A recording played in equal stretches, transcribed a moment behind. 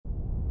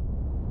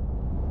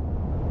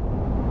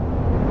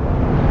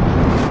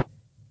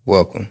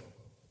Welcome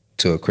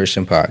to A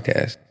Christian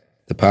Podcast,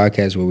 the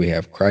podcast where we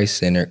have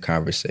Christ-centered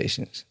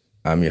conversations.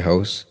 I'm your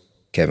host,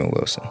 Kevin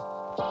Wilson.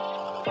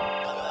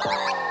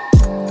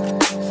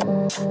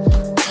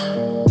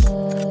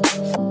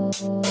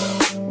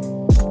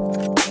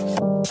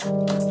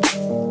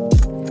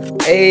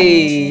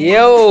 Hey,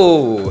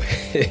 yo!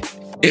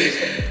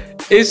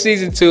 It's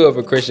season 2 of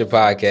A Christian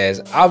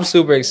Podcast. I'm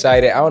super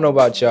excited. I don't know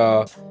about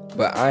y'all,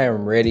 but I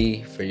am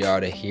ready for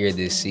y'all to hear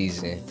this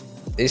season.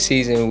 This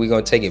season, we're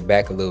going to take it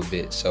back a little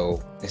bit.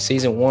 So in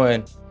season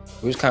 1,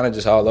 we was kind of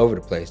just all over the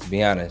place, to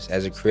be honest.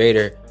 As a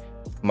creator,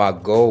 my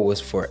goal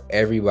was for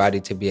everybody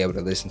to be able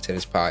to listen to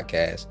this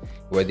podcast,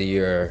 whether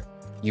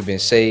you've been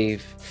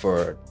saved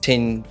for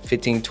 10,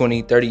 15,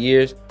 20, 30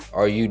 years,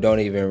 or you don't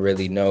even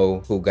really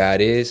know who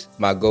God is.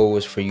 My goal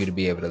was for you to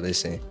be able to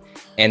listen.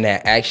 And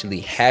that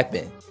actually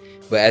happened.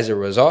 But as a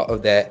result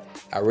of that,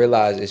 I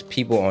realized it's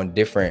people on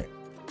different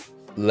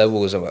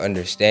levels of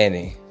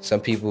understanding.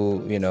 Some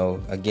people,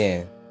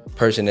 again,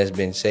 person that's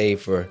been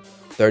saved for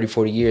 30,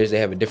 40 years, they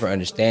have a different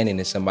understanding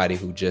than somebody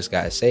who just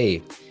got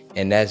saved.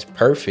 And that's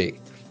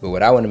perfect. But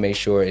what I want to make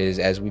sure is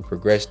as we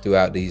progress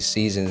throughout these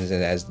seasons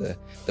and as the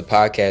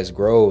podcast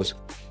grows,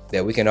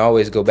 that we can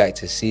always go back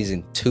to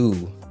season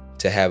 2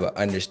 to have an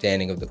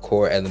understanding of the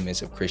core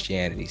elements of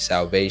Christianity,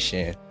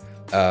 salvation,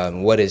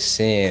 what is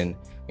sin,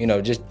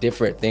 just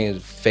different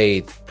things,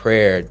 faith,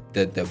 prayer,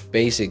 the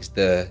basics,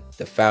 the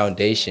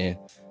foundation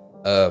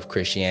of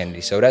Christianity.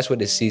 So that's what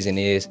this season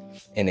is.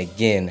 And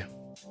again,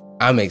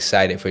 I'm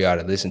excited for y'all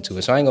to listen to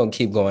it. So I ain't gonna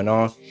keep going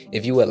on.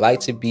 If you would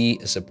like to be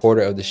a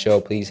supporter of the show,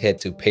 please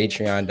head to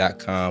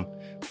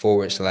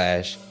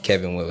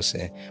patreon.com/Kevin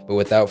Wilson. But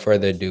without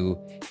further ado,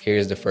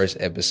 here's the first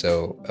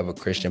episode of A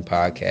Christian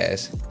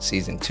Podcast,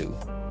 season 2.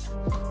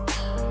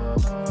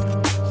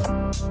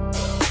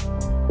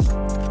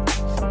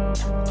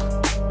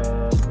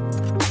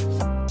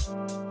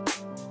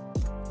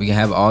 We can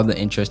have all the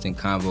interesting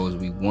convos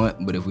we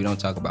want, but if we don't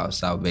talk about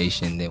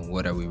salvation, then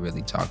what are we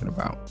really talking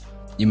about?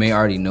 You may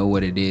already know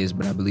what it is,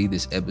 but I believe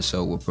this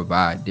episode will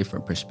provide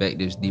different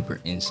perspectives, deeper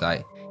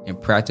insight,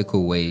 and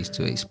practical ways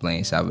to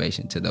explain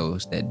salvation to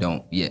those that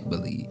don't yet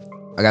believe.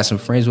 I got some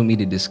friends with me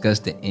to discuss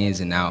the ins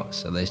and outs,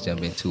 so let's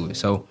jump into it.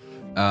 So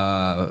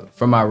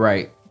from my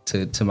right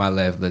to my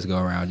left, let's go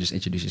around. Just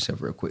introduce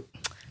yourself real quick.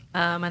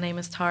 My name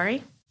is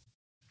Tari.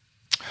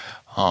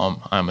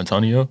 I'm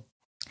Antonio.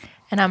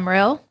 And I'm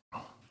Rel.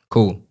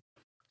 Cool.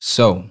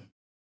 So,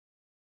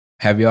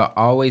 have y'all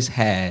always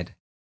had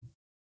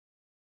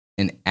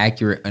an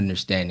accurate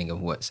understanding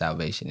of what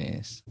salvation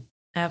is?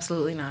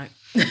 Absolutely not.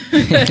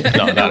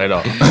 No, not at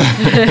all.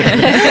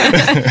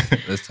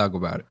 Let's talk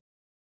about it.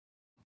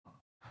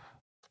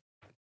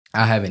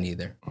 I haven't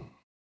either.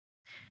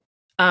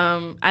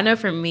 I know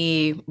for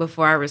me,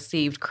 before I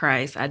received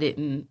Christ, I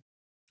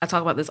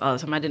talk about this all the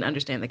time, I didn't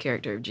understand the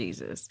character of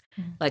Jesus.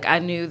 Mm-hmm. Like, I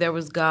knew there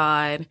was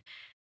God.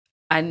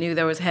 I knew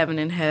there was heaven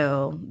and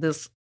hell.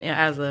 This,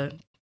 as a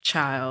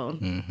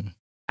child, mm-hmm.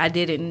 I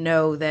didn't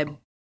know that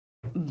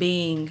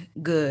being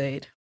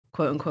good,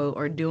 quote unquote,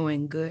 or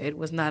doing good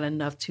was not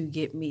enough to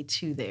get me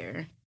to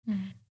there.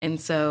 Mm-hmm. And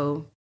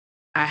so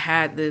I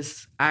had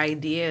this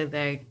idea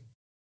that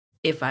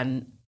if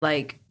I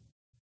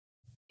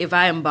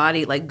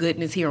embodied like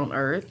goodness here on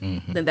earth,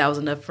 mm-hmm. then that was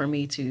enough for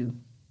me to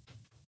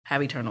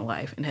have eternal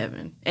life in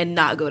heaven and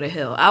not go to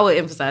hell. I would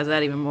emphasize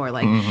that even more.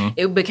 Like, mm-hmm.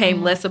 it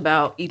became less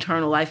about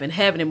eternal life in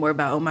heaven and more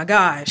about, oh my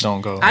gosh,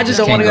 don't go. I just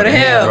don't want to go to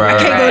hell. Right.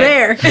 I can't go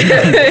there.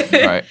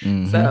 Right.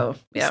 Mm-hmm. So,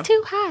 yeah. It's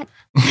too hot.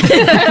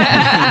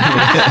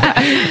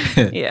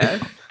 Yeah.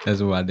 That's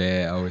what my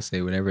dad always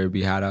say. Whenever it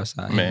be hot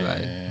outside, man,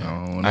 like,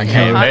 I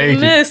can't make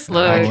it.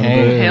 Look,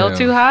 hell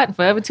too hot,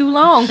 forever too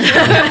long.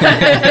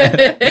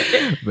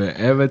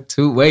 Forever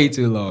way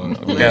too long.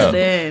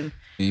 Listen.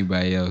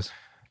 Anybody else?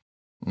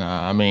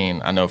 Nah, I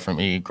mean, I know for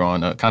me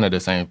growing up, kind of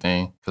the same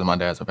thing, because my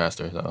dad's a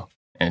pastor, so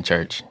in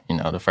church,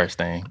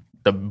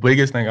 the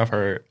biggest thing I've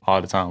heard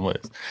all the time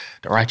was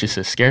the righteous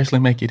will scarcely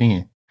make it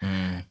in.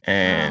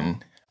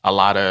 And a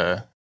lot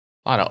of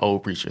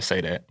old preachers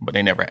say that, but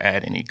they never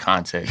add any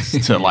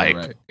context to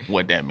right.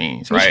 what that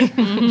means, right?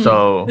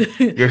 So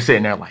you're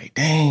sitting there like,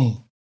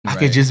 dang, I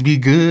could just be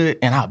good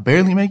and I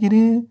barely make it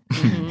in.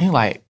 Mm-hmm. And you're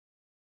like,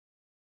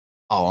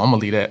 oh, I'm gonna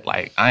leave that.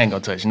 Like, I ain't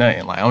gonna touch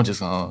nothing. Like, I'm just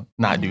gonna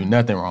not do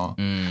nothing wrong,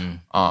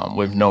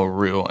 with no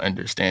real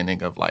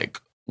understanding of like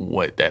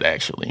what that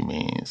actually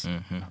means.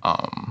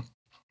 Mm-hmm.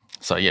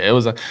 So yeah, it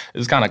was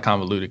kind of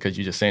convoluted because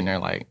you're just sitting there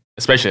like,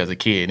 especially as a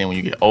kid. Then when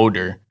you get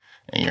older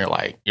and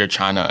you're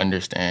trying to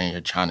understand,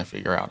 you're trying to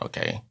figure out,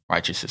 okay,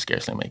 righteous is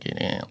scarcely make it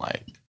in.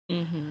 Like,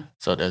 mm-hmm.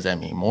 So does that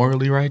mean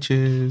morally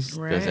righteous?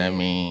 Right. Does that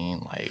mean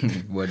like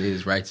what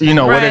is righteousness?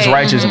 What is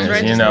righteousness?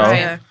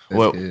 Right.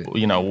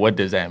 What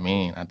does that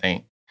mean? I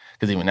think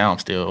because even now I'm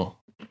still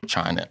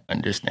trying to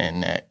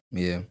understand that.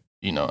 Yeah.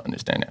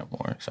 Understand that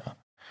more. So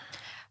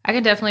I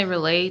can definitely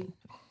relate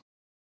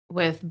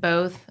with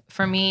both.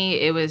 For me,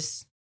 it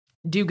was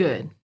do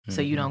good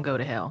so you don't go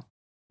to hell.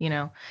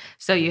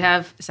 So you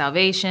have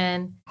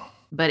salvation,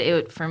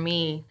 But for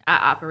me, I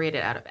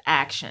operated out of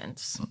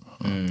actions.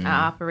 Mm. I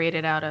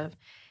operated out of,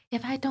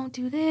 if I don't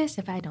do this,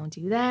 if I don't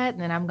do that,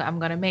 then I'm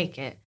going to make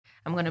it.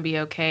 I'm going to be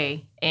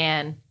okay.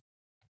 And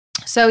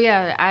so,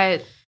 yeah,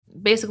 I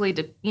basically,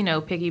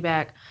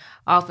 piggyback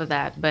off of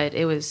that, but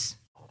I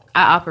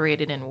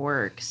operated in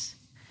works.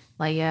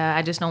 Like, yeah,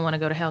 I just don't want to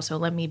go to hell, so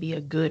let me be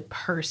a good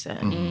person.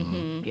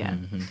 Mm-hmm. Yeah.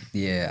 Mm-hmm.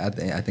 Yeah,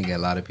 I think a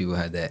lot of people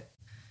had that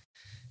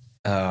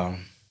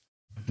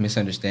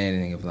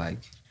misunderstanding of like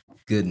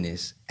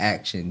goodness,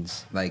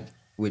 actions, like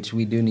which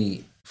we do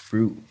need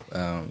fruit,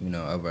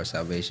 of our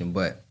salvation,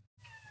 but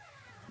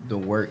the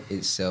work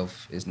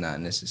itself is not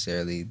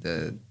necessarily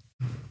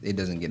it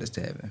doesn't get us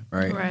to heaven,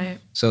 right? Right.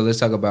 So let's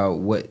talk about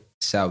what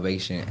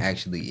salvation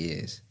actually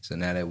is. So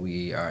now that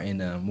we are in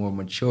a more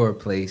mature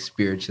place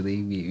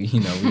spiritually, we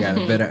got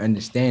a better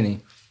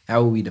understanding.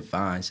 How will we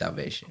define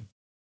salvation?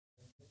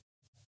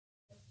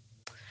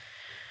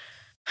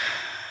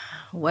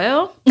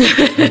 Well,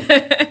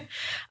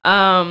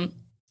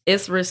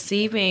 it's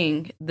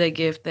receiving the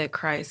gift that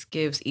Christ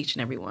gives each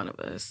and every one of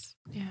us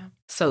Yeah.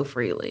 so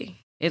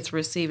freely. It's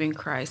receiving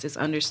Christ. It's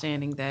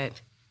understanding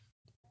that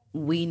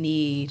we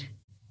need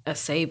a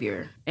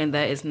savior and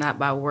that it's not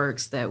by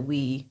works that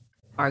we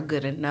are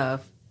good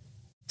enough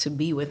to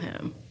be with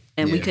him.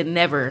 And we Yeah. could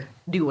never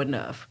do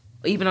enough,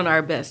 even on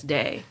our best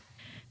day.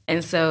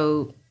 And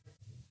so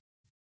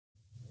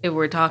if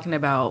we're talking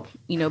about,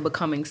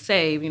 becoming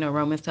saved,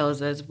 Romans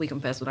tells us if we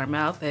confess with our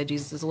mouth that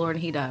Jesus is Lord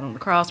and he died on the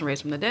cross and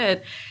raised from the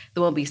dead,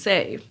 then we'll be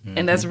saved. Mm-hmm.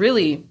 And that's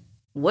really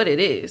what it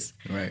is.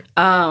 Right.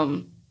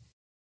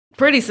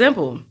 Pretty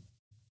simple.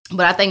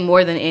 But I think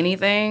more than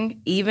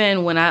anything,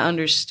 even when I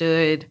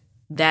understood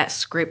that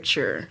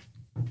scripture,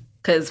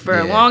 because for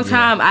a long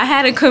time I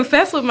hadn't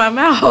confessed with my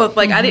mouth,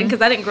 like I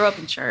didn't grow up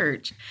in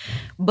church,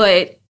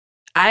 but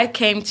I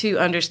came to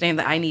understand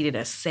that I needed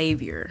a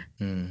savior.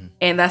 Mm-hmm.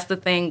 And that's the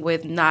thing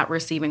with not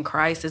receiving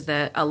Christ, is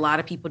that a lot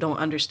of people don't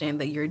understand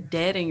that you're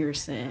dead in your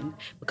sin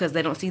because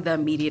they don't see the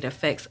immediate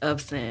effects of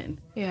sin.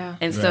 Yeah.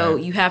 And so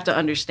Right. you have to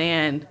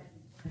understand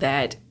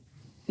that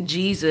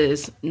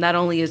Jesus, not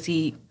only is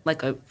he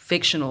like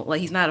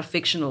he's not a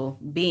fictional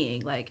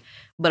being,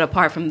 but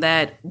apart from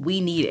that,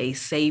 we need a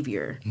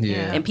savior.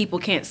 Yeah. And people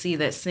can't see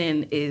that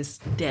sin is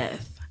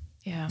death.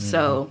 Yeah.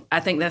 So I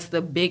think that's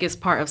the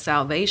biggest part of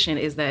salvation,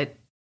 is that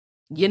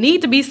you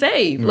need to be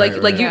saved. Right,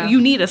 Like right.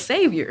 you need a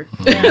savior.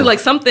 Like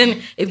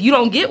something, if you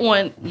don't get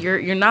one, you're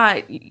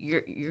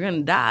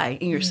gonna die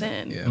in your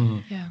sin. Yeah. Mm-hmm.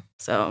 Yeah.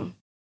 So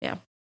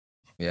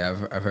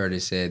Yeah, I've heard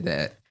it said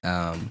that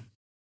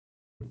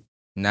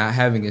not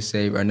having a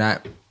savior or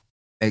not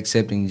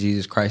accepting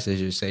Jesus Christ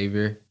as your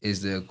savior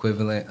is the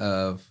equivalent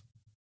of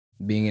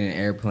being in an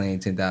airplane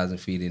 10,000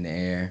 feet in the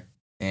air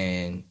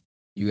and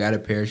you got a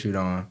parachute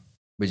on,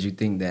 but you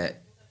think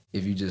that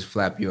if you just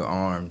flap your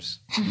arms,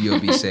 you'll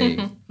be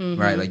saved,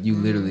 right? Like you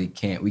literally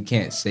we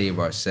can't save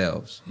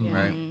ourselves, Yeah.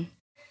 right?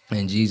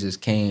 And Jesus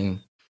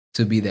came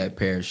to be that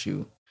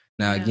parachute.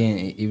 Now, again,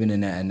 even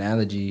in that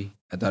analogy,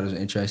 I thought it was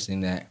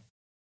interesting that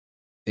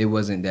it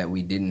wasn't that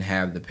we didn't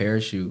have the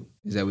parachute,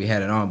 is that we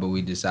had it on, but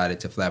we decided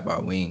to flap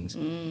our wings.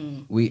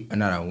 We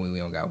not our wings, we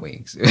don't got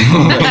wings. Our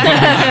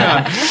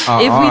If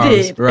we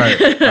arms, did.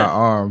 right?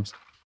 Our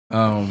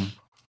arms.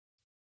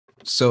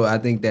 So I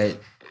think that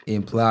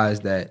implies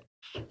that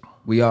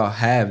we all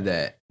have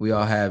that. We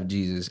all have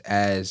Jesus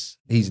as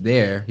he's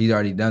there. He's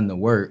already done the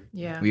work.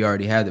 Yeah. We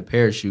already have the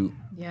parachute,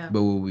 Yeah.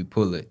 but will we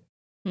pull it?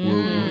 You know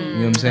what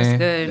I'm That's saying?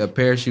 good. A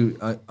parachute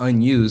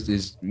unused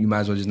is, you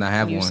might as well just not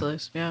have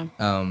Useless. Yeah.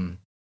 one.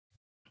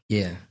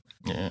 Yeah.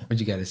 Yeah. What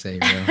you got to say,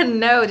 bro?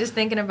 No, just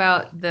thinking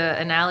about the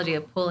analogy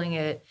of pulling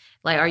it.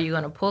 Like, are you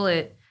going to pull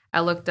it? I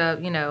looked up,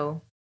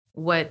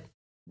 what,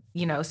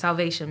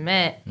 salvation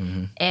meant,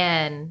 Mm-hmm.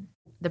 and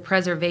the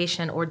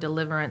preservation or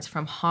deliverance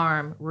from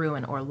harm,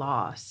 ruin, or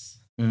loss.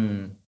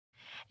 Mm.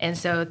 And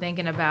so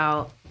thinking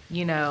about,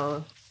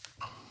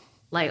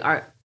 like,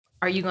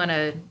 are you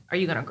gonna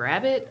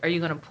grab it? Are you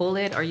gonna pull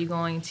it? Are you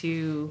going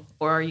to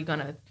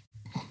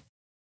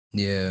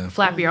Yeah.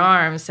 flap your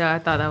arms? So I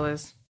thought that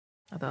was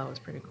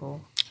pretty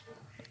cool.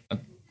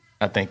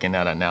 I think in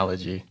that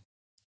analogy,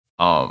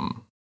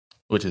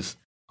 which is,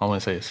 I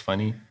want to say it's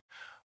funny,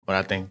 but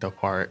I think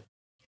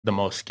the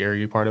most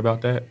scary part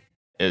about that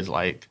is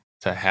like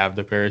to have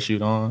the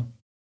parachute on,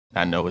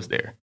 I know it's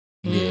there,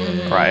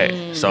 Yeah.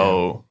 right?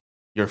 So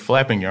you're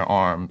flapping your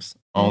arms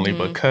only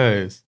Mhm.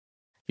 because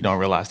you don't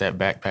realize that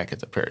backpack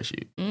is a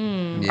parachute.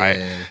 Mm. Right.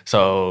 Yeah.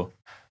 So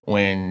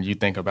when you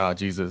think about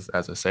Jesus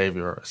as a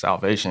savior or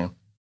salvation,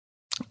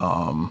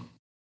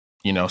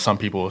 some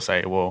people will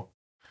say, well,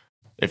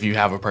 if you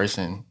have a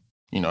person,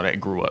 that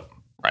grew up,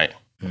 right?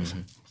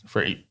 Mhm.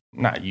 For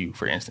not you,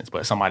 for instance,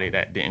 but somebody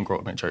that didn't grow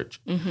up in church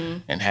Mm-hmm.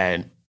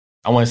 and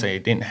I want to say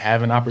didn't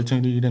have an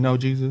opportunity to know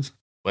Jesus,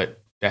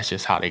 but that's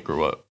just how they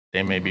grew up.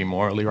 They may be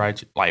morally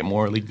righteous, like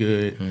morally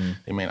good. Mhm.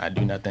 They may not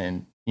do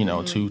nothing,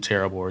 too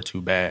terrible or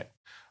too bad.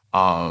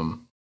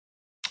 And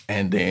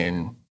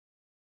then,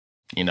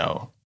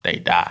 they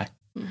die.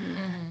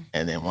 Mm-hmm.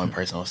 And then one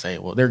person will say,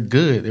 well, they're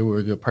good. They were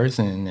a good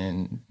person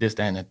and this,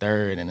 that, and the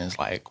third. And it's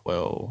like,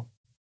 well,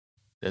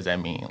 does that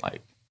mean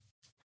like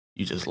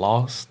you just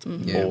lost?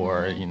 Yeah.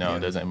 Or, you know,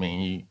 does that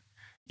mean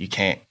you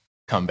can't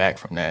come back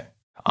from that?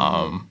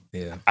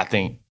 Yeah. I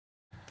think,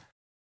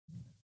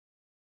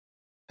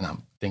 and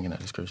I'm thinking of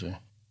the scripture.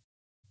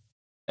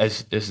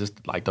 It's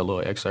just like the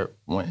little excerpt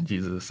when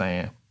Jesus is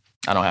saying,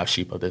 I don't have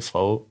sheep of this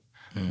fold,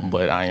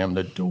 but I am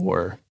the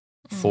door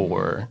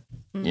for,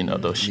 you know,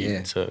 those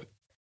sheep to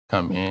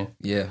come in.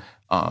 Yeah.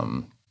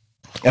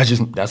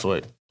 That's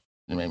what it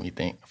made me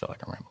think. I feel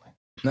like I'm rambling.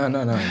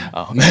 No.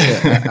 Oh.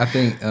 Yeah, I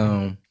think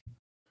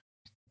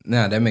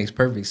that makes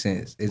perfect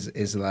sense.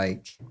 It's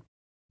like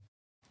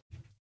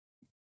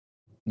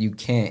you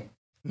can't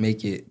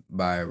make it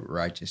by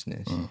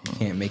righteousness. You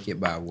can't make it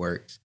by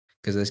works.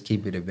 Because let's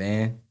keep it a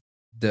band.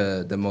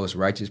 The most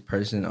righteous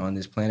person on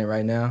this planet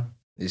right now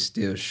is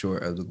still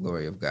short of the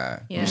glory of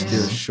God. Yeah. You're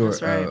still short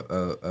That's right.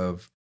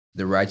 of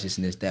the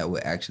righteousness that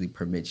would actually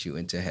permit you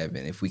into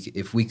heaven. If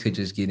we could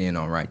just get in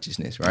on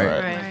righteousness, right?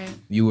 Right.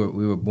 We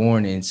were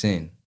born in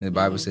sin. The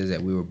Bible says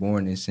that we were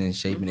born in sin,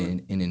 shaping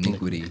in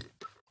iniquity.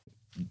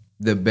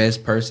 The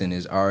best person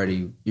is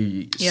already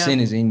sin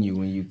is in you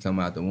when you come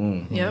out the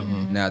womb. Yep.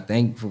 Now,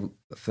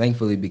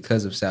 thankfully,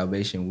 because of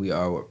salvation, we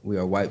are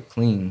wiped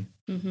clean.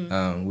 We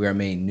are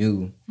made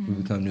new. We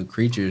become new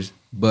creatures.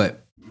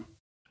 But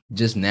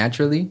just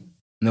naturally,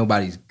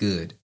 nobody's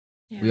good.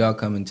 Yeah. We all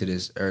come into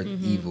this earth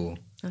evil.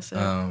 That's it.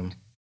 And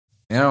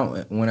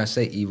when I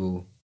say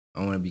evil,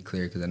 I want to be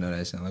clear because I know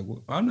that sounds like,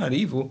 well, I'm not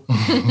evil.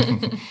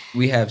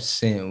 We have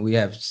sin. We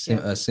have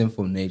a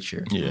sinful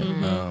nature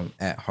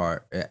at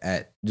heart,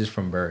 at just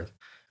from birth,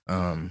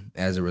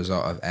 as a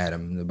result of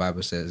Adam. The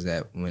Bible says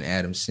that when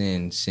Adam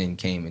sinned, sin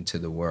came into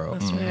the world.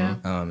 That's right.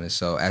 And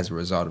so as a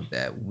result of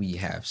that, we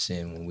have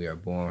sin when we are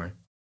born.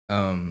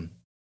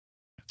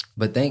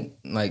 But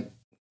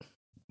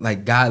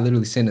like God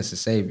literally sent us a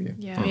savior.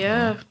 Yeah.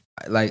 Yeah.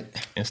 Like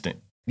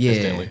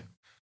Instantly.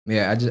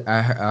 Yeah,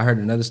 I heard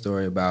another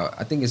story about.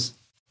 I think it's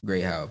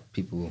great how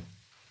people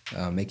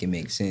make it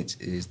make sense.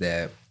 Is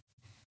that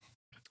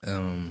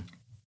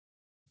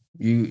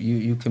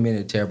you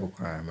committed a terrible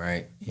crime,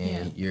 right?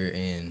 And you're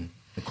in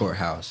the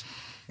courthouse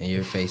and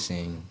you're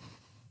facing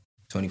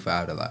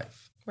 25 to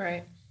life,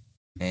 Right.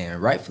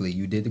 and rightfully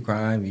you did the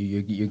crime.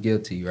 You're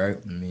guilty, right?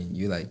 I mean,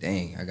 you're like,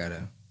 dang, I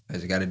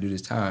just gotta do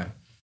this time.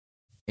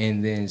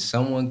 And then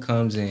someone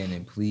comes in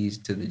and pleads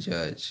to the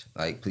judge,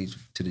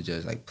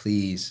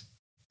 please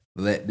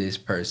let this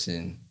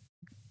person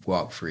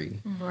walk free.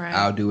 Right.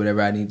 I'll do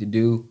whatever I need to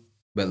do,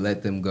 but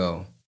let them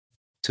go.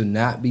 To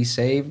not be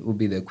saved would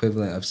be the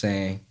equivalent of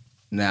saying,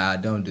 nah,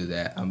 don't do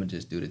that. I'm going to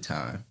just do the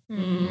time.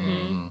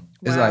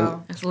 It's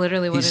like, That's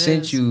literally what he it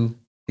sent is.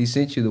 he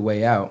sent you the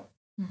way out,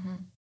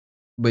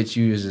 but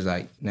you was just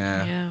like,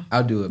 nah, Yeah.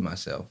 I'll do it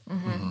myself,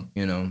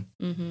 you know?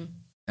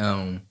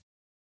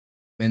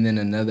 And then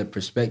another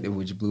perspective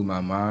which blew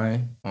my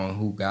mind on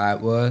who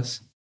God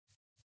was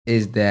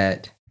is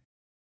that,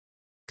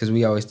 because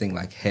we always think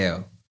like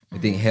hell. We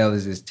think hell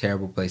is this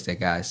terrible place that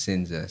God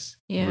sends us,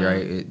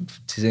 right? It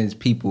sends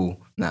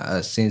people, not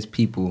us, sends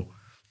people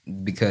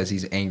because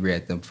he's angry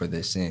at them for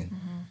their sin.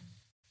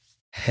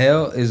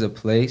 Hell is a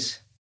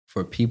place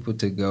for people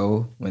to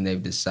go when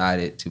they've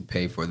decided to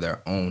pay for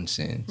their own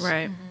sins.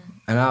 Right.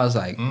 And I was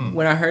like,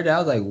 when I heard that, I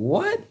was like,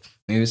 what?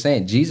 And he was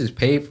saying Jesus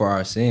paid for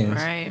our sins.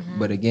 Right.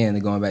 But again,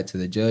 going back to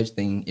the judge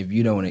thing, if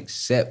you don't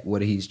accept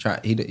what he's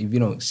trying, if you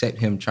don't accept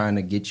him trying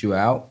to get you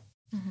out,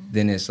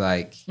 then it's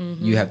like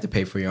you have to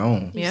pay for your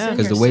own. Yeah.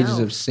 Because the wages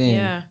of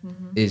sin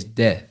is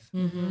death.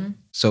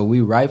 So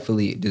we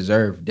rightfully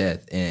deserve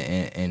death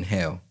and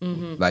hell.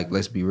 Like,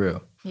 let's be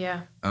real.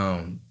 Yeah.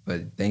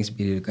 But thanks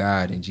be to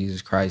God and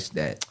Jesus Christ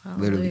that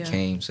literally Hallelujah.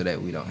 came so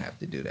that we don't have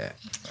to do that.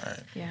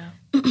 Yeah.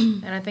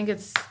 And I think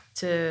it's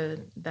to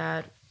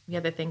that we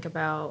have to think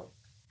about,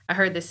 I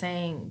heard the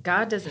saying,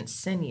 God doesn't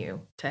send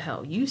you to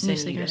hell. You send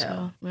you to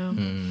hell.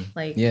 Yeah.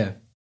 Like, Yeah.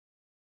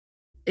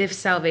 if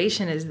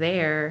salvation is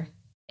there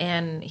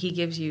and he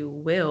gives you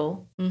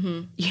will,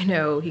 you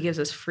know, he gives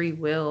us free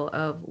will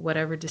of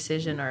whatever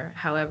decision or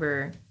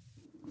however,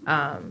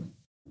 God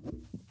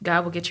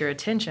will get your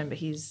attention, but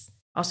he's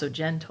also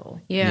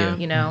gentle, Yeah.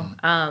 you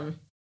know?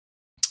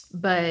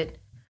 But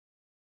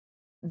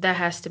that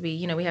has to be,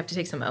 you know, we have to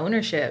take some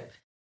ownership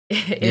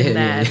in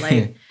that.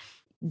 Like,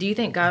 do you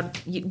think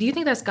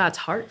that's God's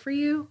heart for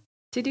you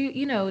to do,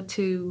 you know,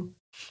 to,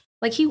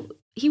 like, he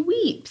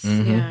weeps.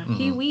 Yeah.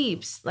 He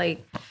weeps.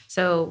 Like,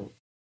 so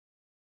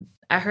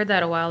I heard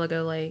that a while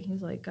ago. Like,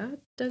 he's like, God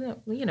doesn't,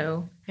 you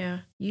know, Yeah.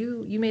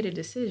 you made a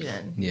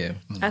decision. Yeah.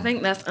 I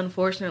think that's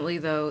unfortunately,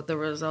 though, the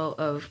result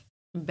of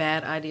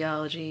bad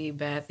ideology,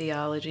 bad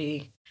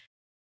theology.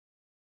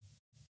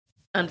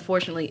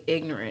 Unfortunately,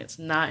 ignorance,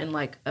 not in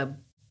like a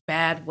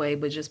bad way,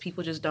 but just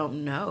people just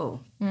don't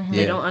know.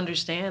 They don't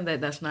understand that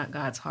that's not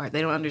God's heart.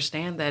 They don't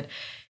understand that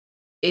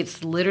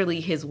it's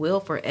literally his will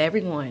for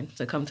everyone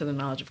to come to the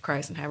knowledge of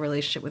Christ and have a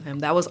relationship with him.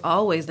 That was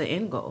always the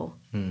end goal,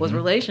 was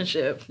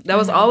relationship. That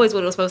was always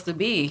what it was supposed to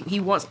be. He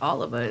wants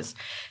all of us.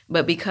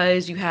 But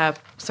because you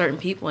have certain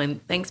people,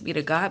 and thanks be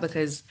to God,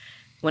 because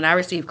when I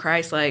received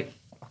Christ, like,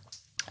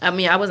 I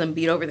mean, I wasn't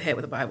beat over the head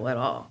with the Bible at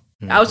all.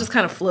 I was just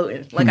kind of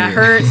floating. Like, I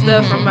heard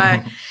stuff from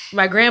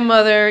my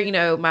grandmother, you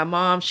know, my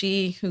mom,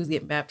 who's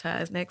getting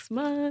baptized next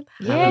month.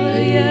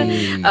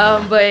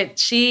 Hallelujah. But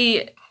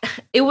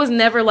it was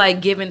never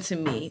like given to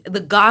me. The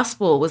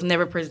gospel was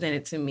never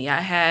presented to me.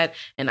 I had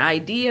an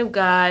idea of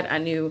God. I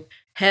knew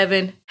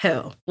heaven,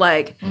 hell.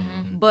 Like,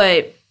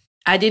 but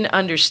I didn't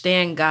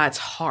understand God's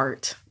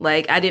heart.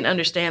 Like, I didn't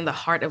understand the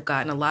heart of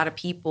God. And a lot of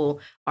people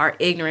are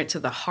ignorant to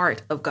the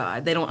heart of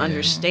God. They don't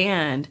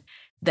understand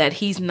that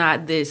he's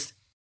not this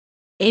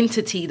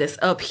entity that's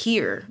up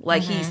here.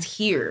 Like, he's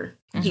here.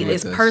 He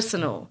is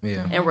personal.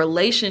 And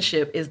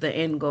relationship is the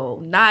end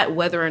goal, not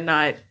whether or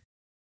not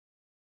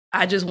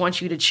I just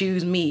want you to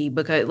choose me,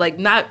 because, like,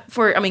 not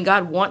for, I mean,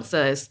 God wants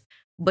us,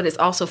 but it's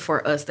also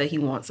for us that he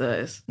wants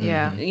us.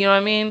 Yeah. You know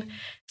what I mean?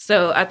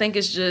 So I think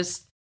it's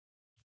just,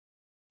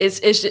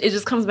 it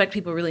just comes back to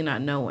people really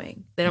not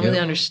knowing. They don't really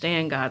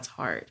understand God's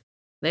heart.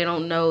 They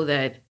don't know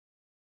that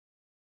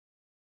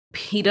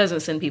he doesn't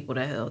send people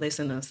to hell. They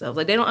send themselves.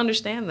 Like, they don't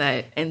understand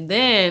that. And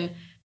then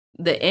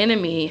the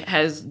enemy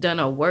has done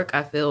a work,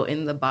 I feel,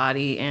 in the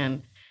body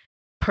and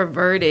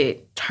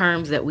perverted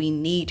terms that we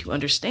need to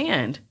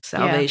understand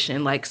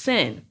salvation, like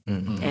sin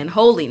and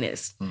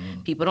holiness.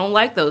 People don't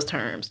like those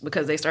terms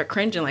because they start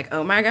cringing, like,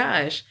 oh my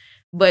gosh.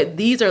 But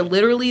these are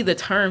literally the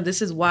terms.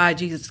 This is why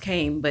Jesus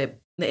came. But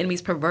the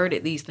enemy's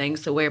perverted these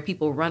things to where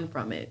people run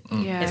from it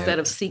instead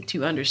of seek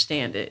to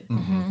understand it.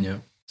 Yeah.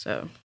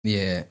 So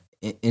yeah,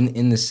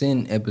 in the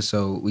sin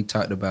episode, we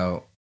talked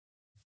about,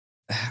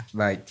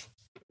 like,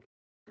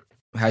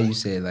 how you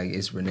said, like,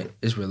 it's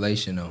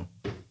relational.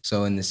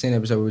 So in the sin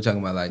episode, we were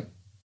talking about, like,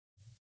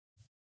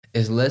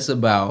 it's less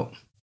about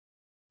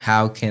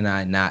how can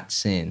I not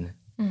sin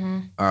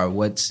or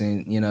what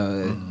sin, you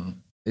know,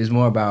 it's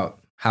more about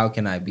how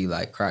can I be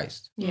like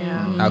Christ?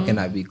 How can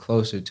I be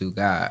closer to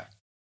God?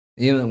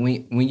 Even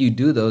when you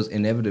do those,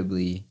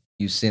 inevitably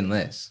you sin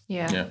less.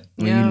 When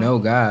you know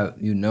God,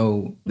 you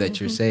know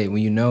that you're saved.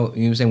 When you know what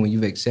I'm saying, when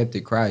you've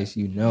accepted Christ,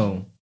 you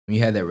know, when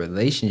you have that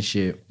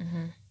relationship,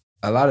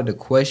 a lot of the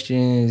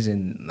questions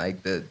and,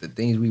 like, the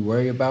things we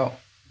worry about,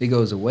 it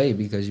goes away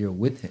because you're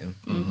with him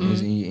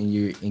and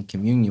you're in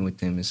communion with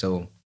him. And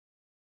so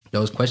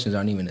those questions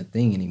aren't even a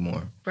thing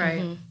anymore.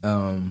 Right.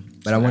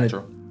 But I wanted,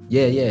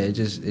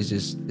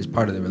 it's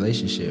part of the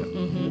relationship.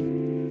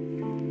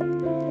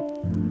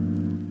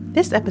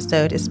 This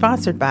episode is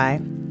sponsored by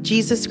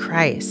Jesus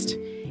Christ.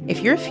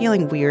 If you're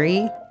feeling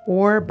weary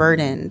or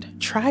burdened,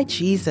 try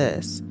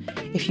Jesus.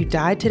 If you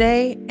died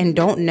today and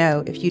don't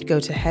know if you'd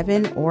go to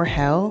heaven or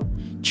hell,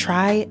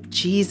 try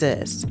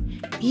Jesus.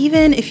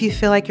 Even if you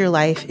feel like your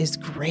life is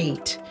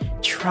great,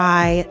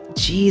 try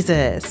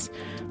Jesus.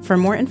 For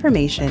more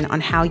information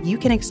on how you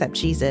can accept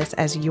Jesus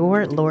as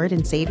your Lord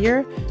and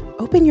Savior,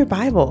 open your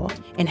Bible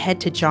and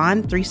head to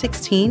John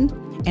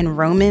 3:16 and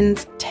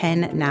Romans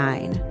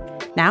 10:9.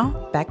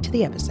 Now, back to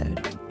the episode.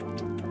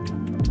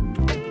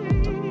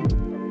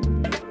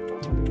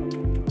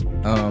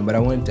 But I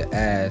wanted to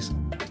ask,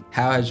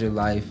 how has your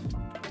life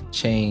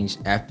changed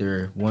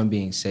after, one,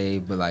 being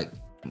saved, but, like,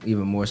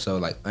 even more so,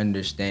 like,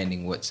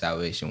 understanding what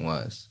salvation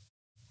was?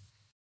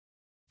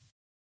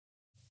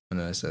 I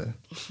know that's a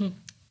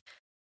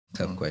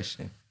tough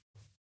question.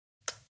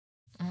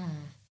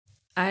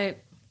 I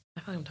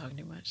feel like I'm talking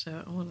too much,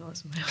 so I want to let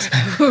somebody else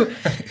go.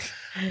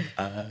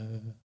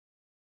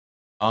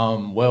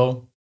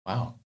 Well,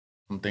 wow,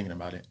 I'm thinking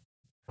about it.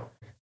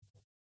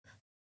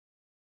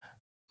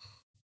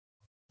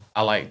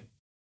 I like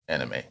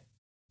anime,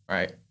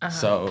 right?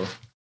 So,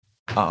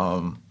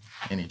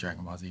 any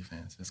Dragon Ball Z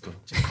fans, let's go.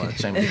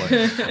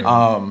 Shameless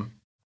plug.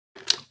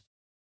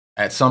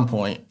 At some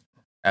point,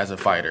 as a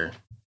fighter,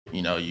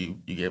 you know, you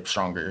get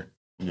stronger,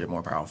 you get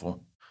more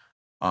powerful,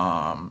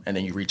 and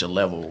then you reach a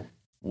level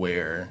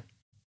where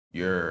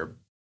your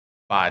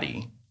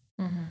body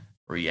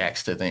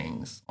reacts to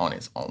things on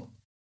its own,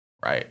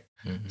 right?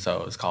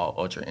 So it's called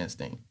Ultra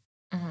Instinct.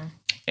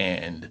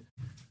 And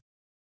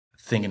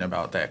thinking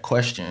about that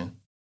question,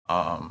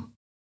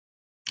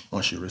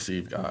 once you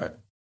receive God,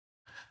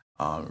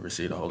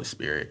 receive the Holy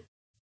Spirit,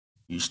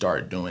 you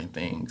start doing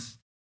things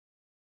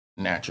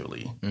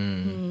naturally.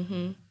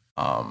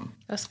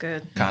 That's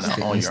good. Kind of on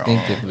your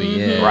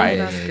Instinctively, own. Right.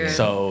 That's good.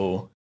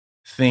 So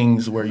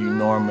things where you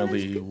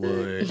normally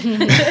would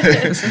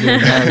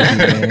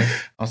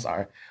I'm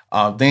sorry.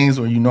 Things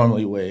where you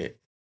normally would,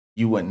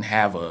 you wouldn't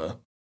have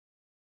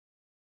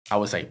I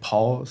would say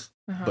pause,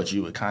 but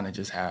you would kind of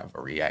just have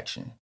a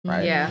reaction,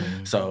 right? Yeah.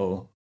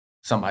 So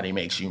somebody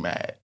makes you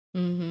mad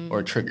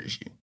or triggers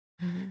you.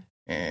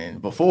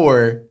 And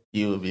before,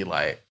 you would be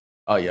like,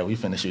 oh yeah, we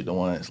finna shoot the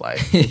ones, like,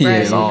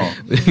 it's on.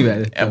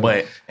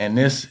 But in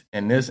this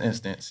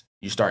instance,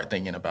 you start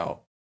thinking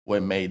about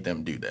what made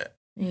them do that.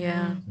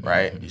 Yeah.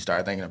 Right? You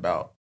start thinking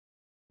about,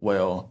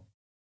 well,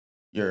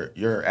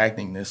 you're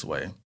acting this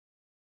way.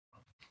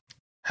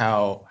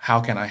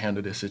 How can I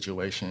handle this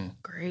situation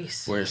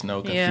Grace. where there's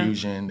no Yeah.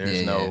 confusion,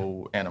 there's Yeah.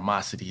 no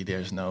animosity,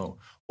 there's no,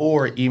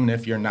 or even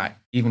if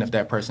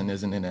that person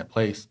isn't in that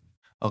place,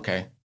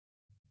 okay,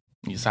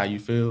 it's how you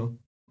feel.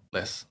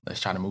 Let's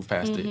try to move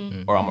past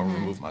Mhm. it, or I'm gonna Mhm.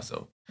 remove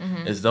myself.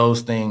 Mhm. It's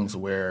those things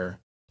where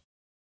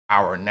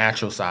our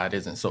natural side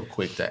isn't so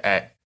quick to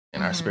act,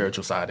 and our Mhm.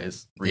 spiritual side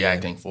is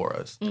reacting for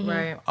us. Mhm.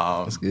 Right.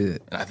 That's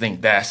good. And I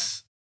think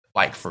that's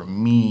like for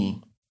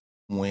me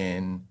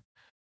when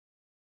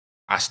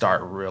I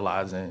start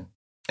realizing,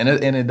 and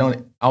it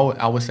don't.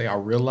 I would say I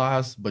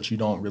realize, but you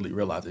don't really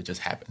realize it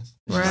just happens.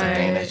 It's just a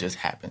thing that Right. just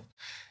happened,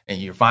 and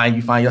you find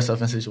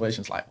yourself in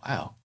situations like,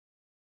 wow,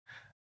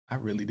 I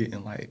really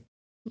didn't like.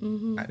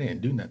 Mhm. I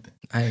didn't do nothing.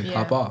 I ain't Yeah.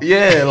 pop off.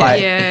 Yeah,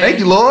 like Yeah. thank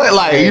you, Lord.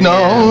 Like Yeah.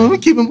 let me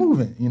keep it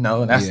moving. And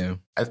that's Yeah.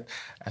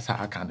 that's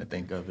how I kind of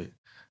think of it.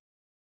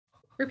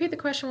 Repeat the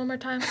question one more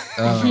time.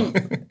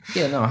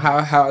 Yeah, no.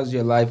 How has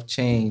your life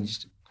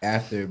changed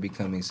after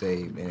becoming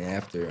saved and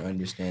after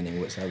understanding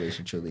what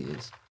salvation truly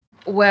is?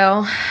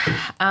 Well,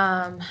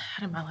 how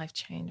did my life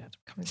change after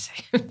becoming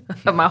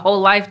saved? My whole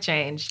life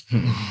changed.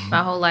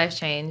 My whole life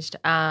changed.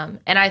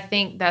 And I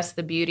think that's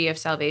the beauty of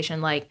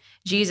salvation. Like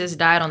Jesus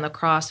died on the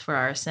cross for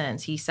our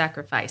sins. He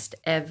sacrificed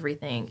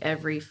everything,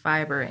 every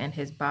fiber in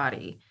his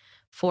body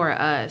for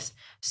us.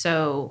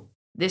 So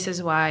this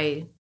is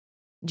why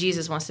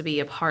Jesus wants to be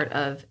a part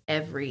of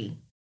everything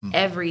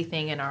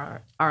in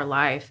our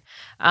life.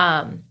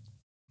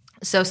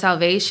 So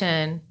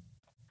salvation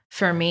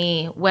for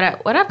me, what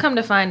I've come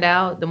to find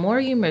out, the more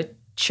you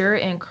mature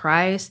in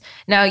Christ,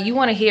 now you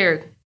want to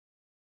hear,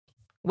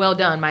 well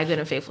done, my good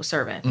and faithful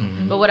servant.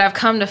 Mhm. But what I've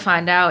come to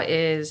find out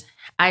is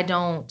I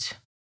don't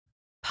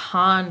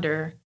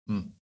ponder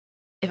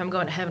if I'm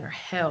going to heaven or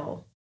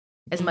hell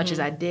as much as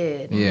I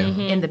did Yeah.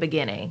 Mhm. in the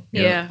beginning.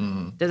 Yeah.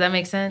 Mhm. Does that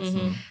make sense?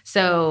 Mhm.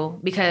 So,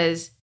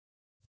 because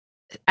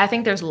I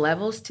think there's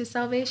levels to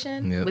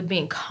salvation Yep. with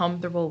being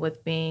comfortable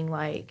with being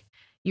like,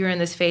 you're in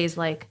this phase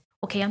like,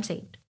 okay, I'm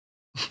saved.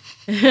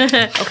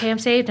 Okay, I'm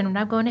saved and I'm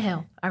not going to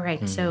hell. All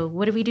right, so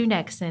what do we do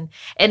next? And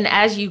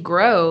as you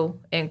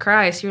grow in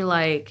Christ, you're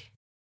like,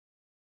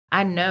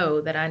 I know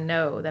that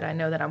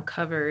I'm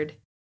covered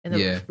in the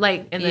Yeah.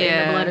 in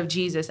the blood of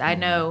Jesus. I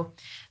know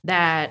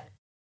that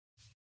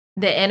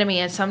the enemy,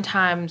 and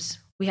sometimes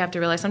we have to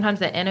realize sometimes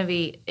the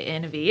enemy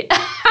the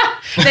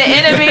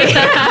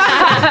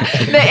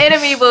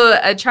enemy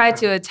will try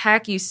to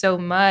attack you so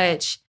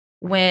much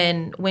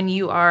when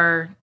you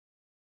are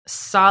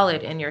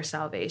solid in your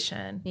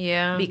salvation.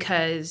 Yeah.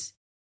 Because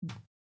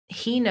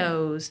he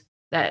knows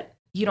that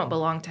you don't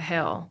belong to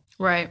hell.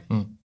 Right.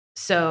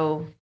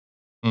 So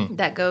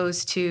that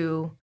goes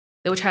to,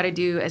 they will try to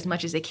do as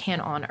much as they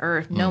can on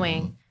earth,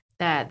 knowing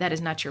that that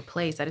is not your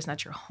place, that is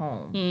not your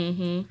home.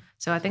 Mm-hmm.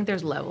 So I think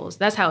there's levels.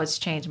 That's how it's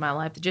changed my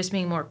life, just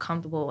being more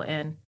comfortable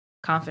and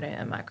confident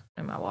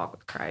in my walk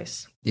with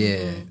Christ.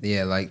 Yeah,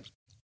 yeah, like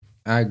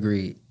I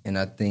agree, and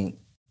I think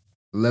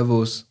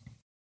levels.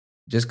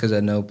 Just because I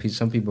know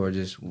some people are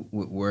just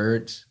with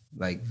words,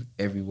 like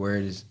every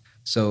word is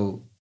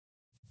so.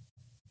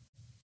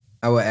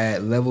 I would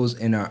add levels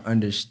in our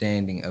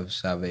understanding of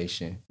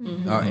salvation,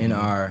 or in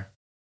our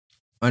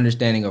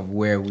understanding of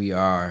where we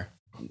are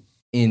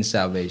in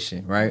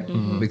salvation, right?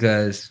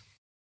 Because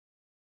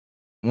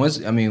once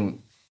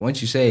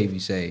you save, you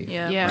save.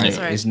 Yeah. Right? That's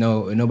right. It's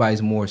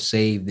nobody's more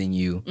saved than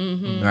you,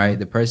 right?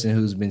 The person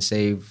who's been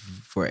saved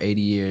for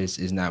 80 years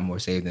is not more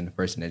saved than the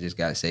person that just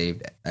got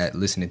saved at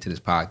listening to this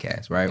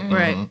podcast, right?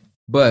 Right.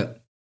 But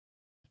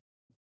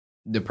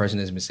the person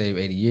that's been saved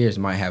 80 years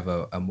might have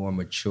a more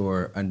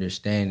mature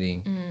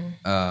understanding.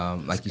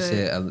 Like you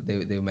said,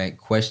 they might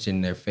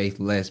question their faith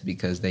less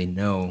because they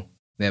know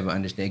they have an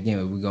understanding. Again,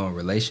 when we go on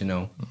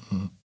relational,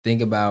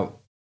 think about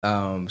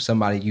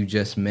somebody you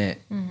just met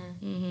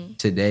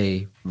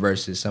today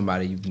versus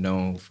somebody you've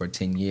known for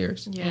 10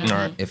 years. Yeah.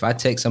 Right. If I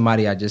take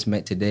somebody I just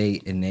met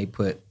today and they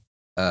put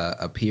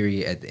a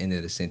period at the end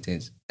of the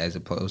sentence as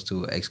opposed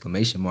to an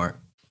exclamation mark,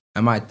 I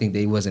might think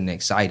they wasn't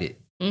excited.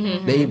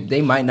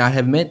 They might not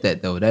have meant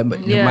that though. That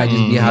might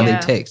just be how they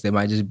text. They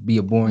might just be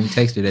a boring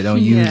texter that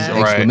don't use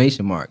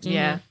exclamation marks.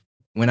 Yeah.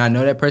 When I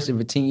know that person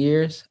for 10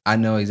 years, I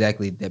know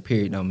exactly that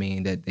period don't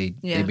mean that they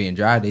being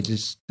dry. They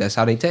just, that's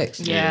how they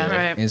text. Yeah.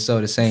 Right. And so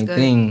the same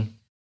thing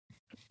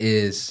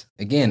is,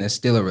 again, I'm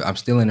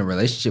still in a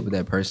relationship with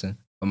that person,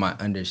 but my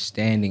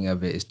understanding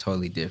of it is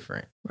totally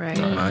different. Right.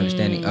 My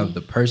understanding of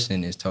the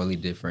person is totally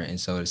different. And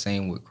so the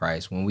same with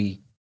Christ. When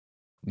we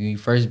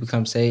first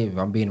become saved, if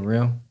I'm being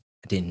real,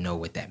 I didn't know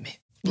what that meant.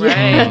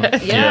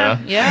 Right. Yeah.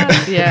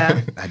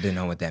 I didn't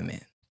know what that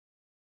meant.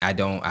 I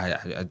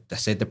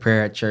said the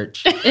prayer at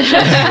church. It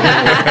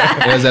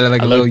was at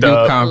like a little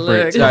youth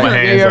conference. Put my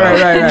hands up.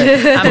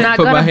 Right. I'm not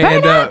Put my gonna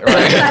hand up.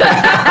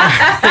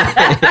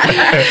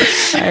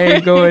 I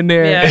ain't going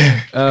there.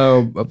 Yeah.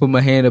 I put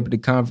my hand up at the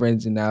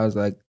conference and I was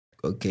like,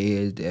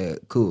 okay,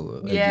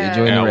 cool. Yeah.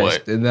 Enjoy the Now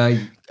rest. what? And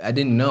I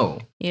didn't know.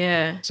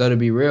 Yeah. So to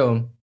be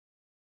real,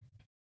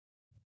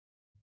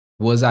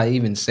 was I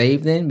even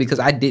saved then? Because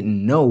I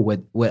didn't know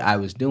what I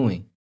was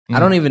doing. I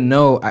don't even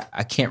know.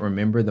 I can't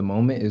remember the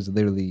moment. It was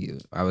literally,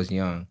 I was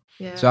young.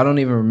 Yeah. So I don't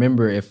even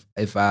remember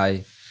if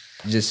I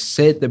just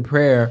said the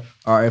prayer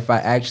or if I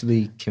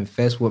actually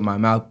confessed with my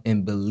mouth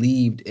and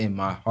believed in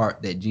my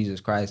heart that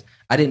Jesus Christ.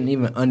 I didn't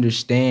even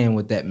understand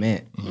what that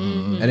meant.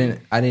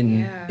 Mm-hmm. I didn't.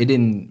 Yeah. It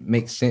didn't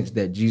make sense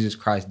that Jesus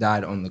Christ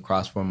died on the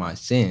cross for my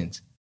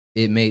sins.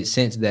 It made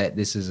sense that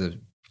this is a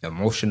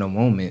emotional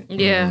moment.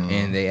 Yeah.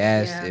 And they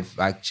asked Yeah. if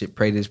I should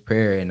pray this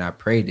prayer, and I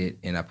prayed it,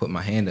 and I put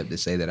my hand up to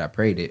say that I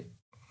prayed it.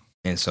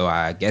 And so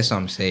I guess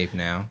I'm saved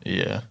now.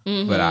 Yeah.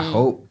 Mm-hmm. But I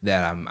hope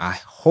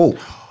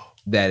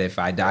that if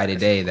I die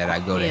today that I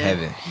go to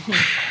heaven.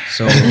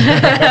 So you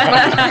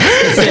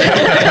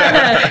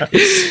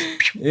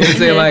know what I'm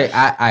saying? Like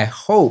I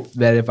hope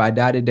that if I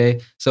die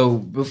today. So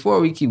before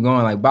we keep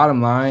going, like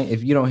bottom line,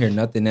 if you don't hear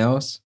nothing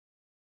else,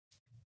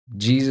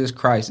 Jesus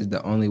Christ is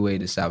the only way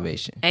to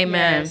salvation.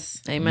 Amen.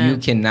 Yes. Amen. You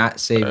cannot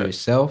save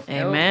yourself.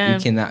 Amen. You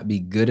cannot be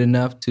good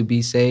enough to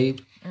be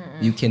saved.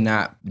 You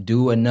cannot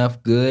do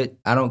enough good.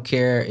 I don't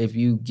care if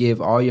you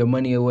give all your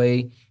money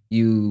away.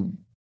 You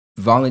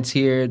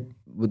volunteered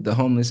with the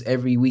homeless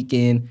every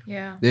weekend.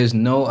 Yeah. There's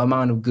no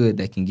amount of good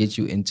that can get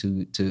you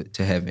into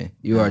to heaven.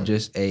 You are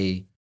just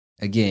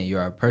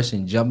you're a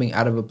person jumping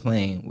out of a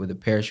plane with a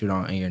parachute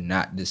on, and you're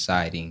not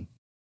deciding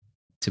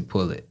to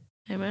pull it.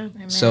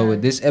 Amen. So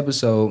with this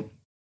episode,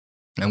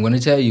 I'm going to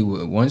tell you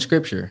one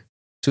scripture,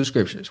 two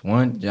scriptures.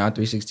 One, John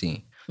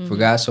 3:16. For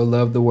God so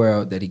loved the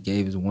world that he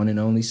gave his one and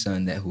only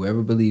son, that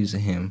whoever believes in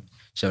him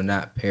shall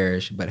not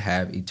perish but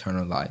have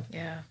eternal life.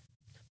 Yeah.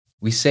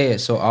 We say it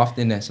so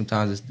often that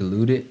sometimes it's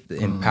diluted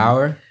in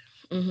power,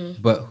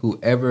 but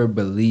whoever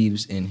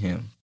believes in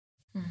him.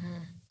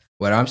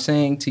 What I'm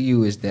saying to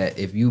you is that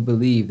if you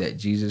believe that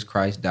Jesus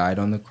Christ died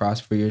on the cross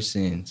for your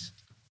sins,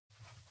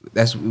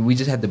 we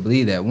just have to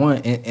believe that. One,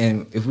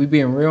 and if we're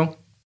being real,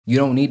 you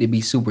don't need to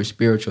be super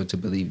spiritual to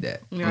believe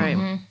that.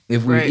 Right.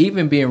 If we're Right.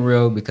 even being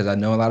real, because I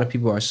know a lot of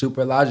people are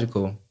super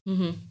logical,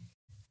 Mm-hmm.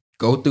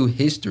 go through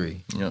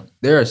history. Yeah.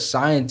 There are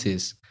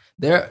scientists,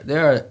 there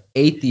are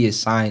atheist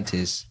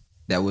scientists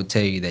that will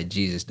tell you that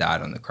Jesus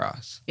died on the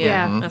cross.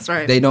 Yeah, that's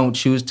right. They don't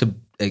choose to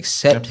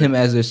accept him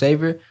as their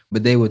savior,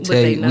 but they will tell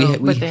they you know.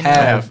 we But they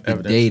have know. the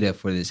Evidence. data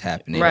for this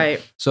happening. Right.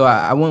 So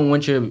I wouldn't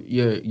want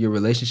your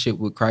relationship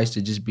with Christ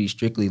to just be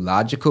strictly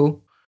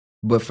logical,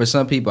 but for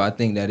some people, I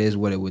think that is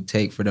what it would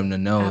take for them to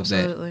know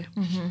Absolutely.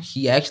 that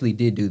he actually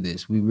did do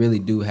this. We really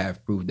do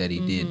have proof that he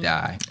did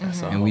die,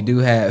 That's and all. we do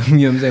have, you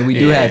know what I'm saying? We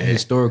do have Yeah.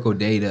 historical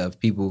data of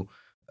people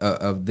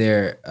of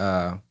their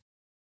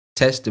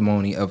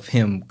testimony of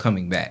him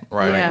coming back,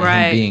 Right. Yeah. and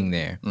Right. him being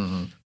there.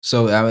 Mm-hmm.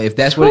 So if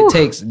that's what it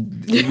takes,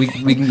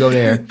 we can go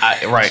there.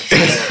 Right.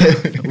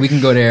 We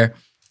can go there,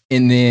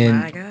 and then.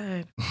 My God.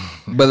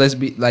 But let's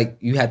be like,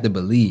 you have to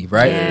believe,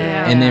 right?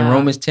 Yeah. And then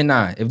Romans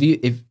 10:9.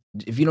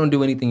 If you don't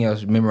do anything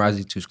else, memorize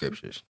these two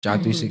scriptures.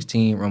 John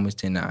 3:16, Romans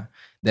 10:9.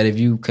 That if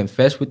you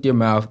confess with your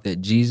mouth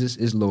that Jesus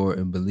is Lord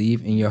and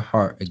believe in your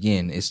heart,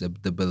 again, it's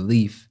the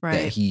belief that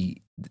Right.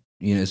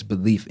 it's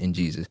belief in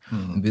Jesus.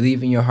 And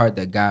believe in your heart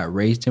that God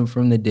raised him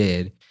from the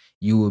dead,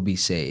 you will be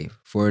saved.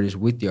 For it is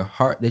with your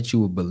heart that you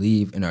will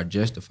believe and are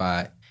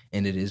justified,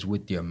 and it is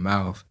with your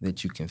mouth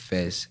that you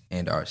confess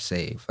and are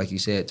saved. Like you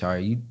said,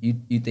 Tari,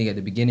 you think at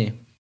the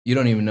beginning, you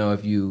don't even know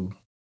if you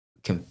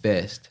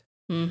confessed,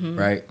 Mm-hmm.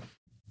 right?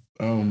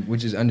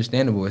 Which is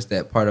understandable. It's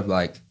that part of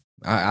like,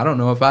 I don't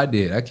know if I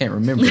did. I can't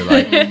remember.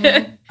 Like,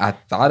 I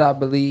thought I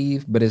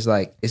believed, but it's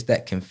like, it's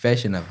that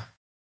confession of,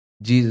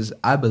 Jesus,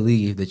 I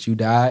believe that you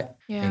died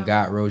and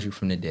God rose you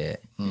from the dead.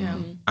 Yeah.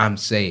 I'm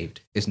saved.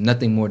 It's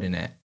nothing more than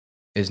that.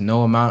 It's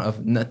no amount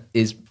of,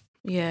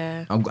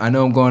 Yeah. I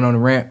know I'm going on a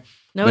rant,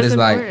 No, but it's it's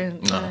like,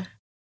 important. no.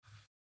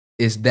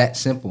 it's that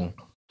simple.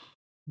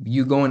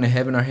 You going to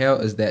heaven or hell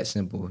is that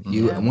simple.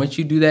 And once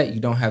you do that, you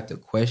don't have to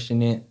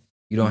question it.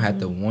 You don't have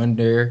to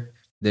wonder.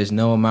 There's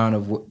no amount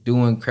of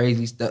doing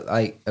crazy stuff.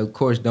 Like, of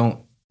course, the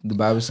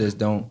Bible says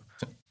don't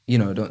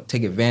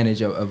take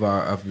advantage of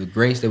the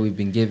grace that we've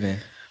been given,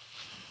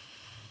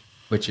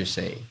 but you're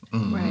saved.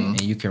 Right.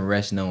 And you can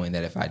rest knowing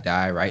that if I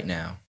die right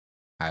now,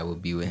 I will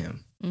be with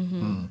him.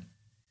 Mm-hmm.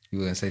 You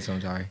were gonna say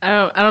something, Tari?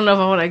 I don't know if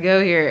I want to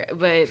go here,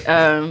 but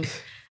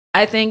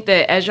I think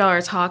that as y'all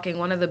are talking,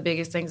 one of the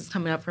biggest things that's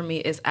coming up for me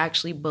is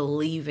actually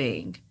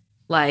believing.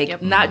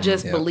 Like, not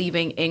just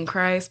believing in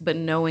Christ, but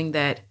knowing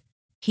that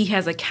he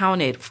has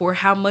accounted for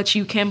how much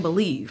you can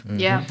believe.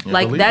 Yeah.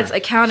 Like, believer. that's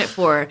accounted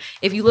for.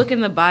 If you look in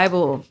the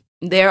Bible,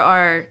 there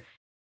are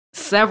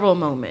several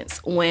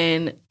moments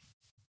when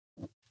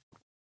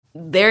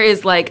there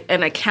is like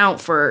an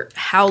account for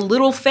how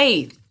little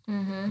faith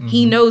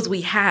he knows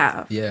we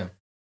have. Yeah.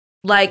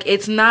 Like,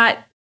 it's not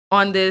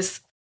on this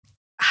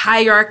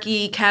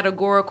hierarchy,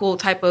 categorical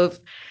type of,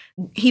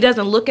 he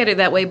doesn't look at it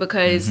that way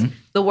because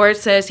the word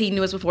says he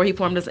knew us before he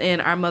formed us in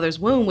our mother's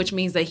womb, which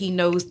means that he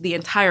knows the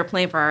entire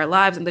plan for our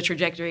lives and the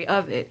trajectory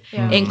of it,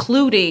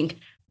 including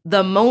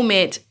the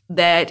moment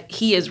that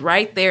he is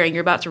right there and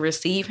you're about to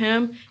receive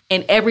him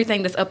and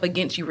everything that's up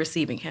against you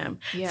receiving him.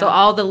 Yeah. So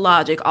all the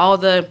logic, all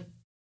the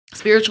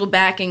spiritual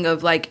backing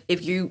of like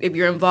if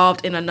you're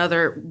involved in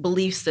another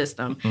belief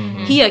system.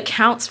 He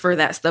accounts for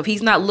that stuff.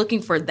 He's not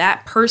looking for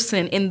that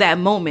person in that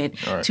moment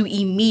to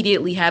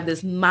immediately have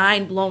this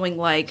mind-blowing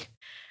like,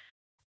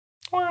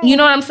 you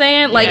know what I'm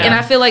saying? Like, and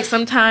I feel like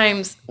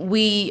sometimes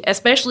we,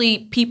 especially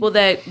people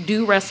that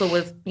do wrestle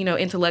with, you know,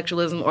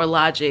 intellectualism or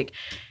logic,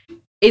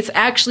 it's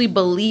actually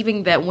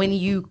believing that when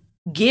you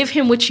give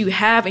him what you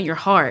have in your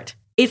heart,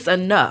 it's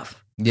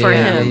enough for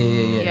him.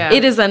 Yeah.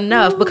 It is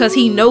enough because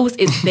he knows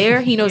it's there.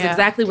 He knows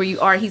exactly where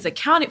you are. He's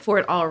accounted for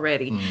it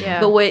already.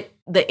 But what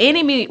the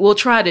enemy will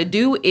try to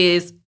do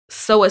is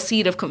sow a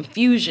seed of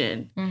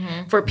confusion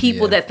for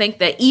people that think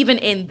that even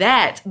in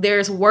that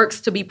there's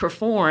works to be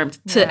performed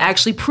to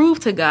actually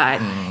prove to God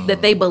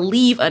that they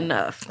believe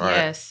enough.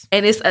 Yes.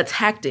 And it's a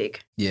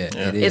tactic. It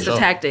It's is. a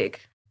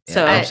tactic. Yeah,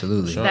 So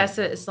absolutely.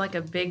 It's like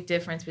a big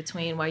difference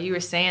between while you were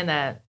saying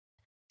that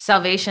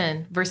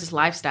salvation versus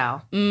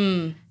lifestyle.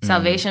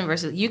 Salvation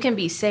versus you can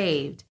be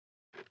saved.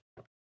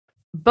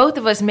 Both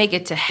of us make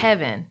it to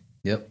heaven.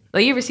 Yep.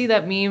 Like, you ever see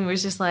that meme where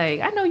it's just like,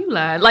 I know you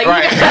lied. Like,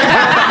 Right.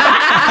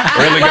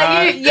 Really,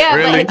 God?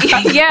 Really?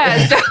 Like,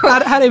 yeah. So,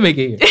 How they make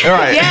it here?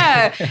 Right.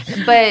 yeah.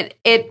 But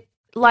it,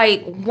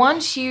 like,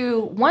 once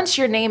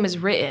your name is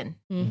written,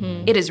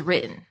 it is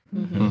written.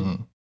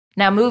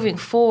 Now, moving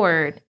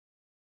forward,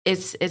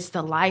 it's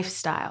the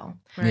lifestyle.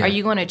 Right. Are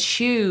you going to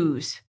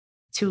choose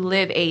to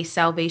live a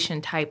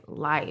salvation type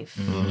life?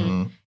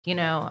 You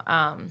know,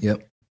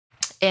 Yep.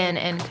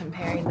 and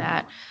comparing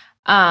that.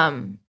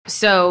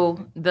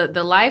 So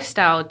the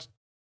lifestyle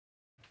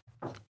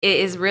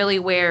is really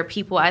where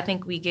people, I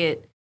think we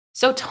get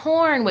so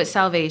torn with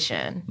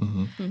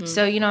salvation.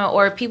 So, you know,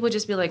 or people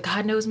just be like,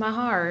 God knows my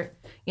heart,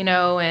 you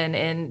know,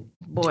 and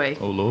boy,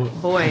 Oh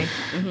Lord. boy.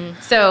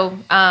 So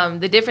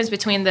the difference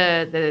between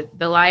the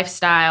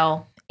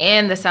lifestyle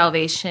and the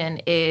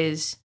salvation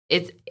is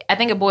I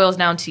think it boils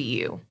down to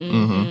you.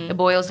 It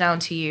boils down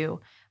to you.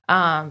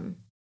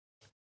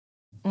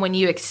 When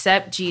you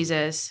accept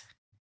Jesus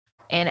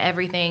and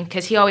everything,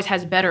 because he always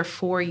has better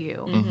for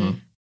you.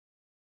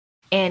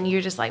 And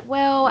you're just like,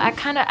 well,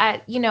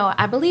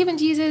 I believe in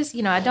Jesus.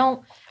 You know, I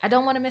don't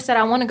want to miss that.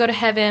 I want to go to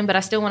heaven, but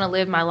I still want to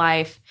live my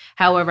life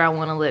however I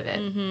want to live it,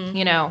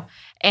 you know?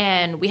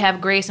 And we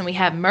have grace and we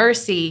have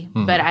mercy,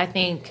 but I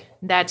think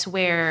that's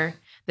where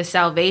the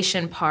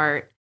salvation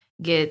part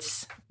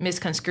gets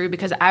misconstrued,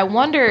 because I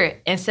wonder,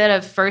 instead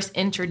of first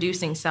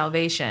introducing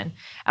salvation,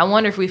 I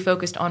wonder if we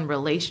focused on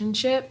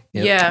relationship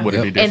Yep. Yeah. Would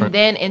it be and different?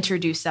 then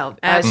introduce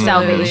Absolutely.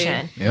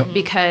 salvation, Yep.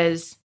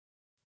 because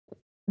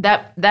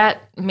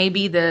that may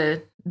be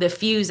the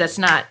fuse that's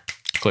not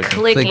Clicking.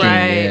 clicking,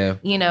 Right. Yeah.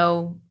 you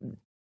know.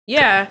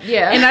 Yeah.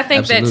 Yeah. And I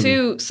think that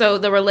Absolutely. too, so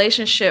the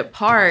relationship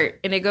part,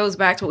 and it goes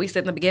back to what we said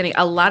in the beginning,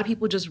 a lot of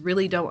people just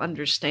really don't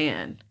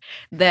understand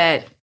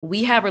that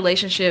we have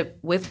relationship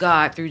with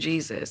God through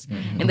Jesus.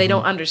 And they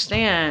don't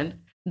understand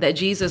that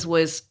Jesus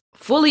was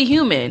fully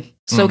human,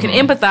 so can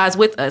empathize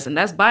with us, and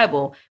that's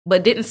Bible,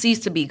 but didn't cease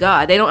to be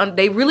God.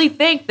 They really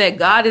think that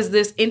God is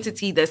this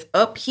entity that's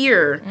up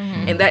here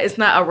and that it's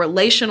not a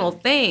relational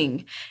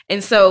thing.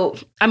 And so,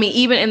 I mean,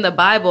 even in the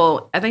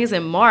Bible, I think it's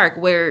in Mark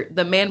where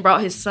the man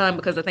brought his son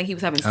because I think he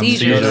was having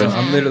seizures.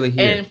 I'm literally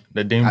here. And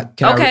The demon.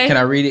 Okay. Can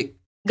I read it?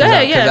 Go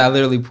ahead, Because yeah. I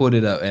literally pulled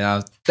it up,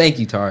 and thank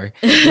you, Tari.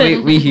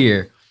 we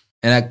here,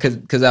 and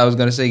because I was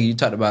gonna say you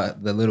talked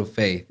about the little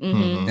faith,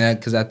 and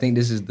because I think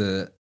this is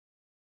the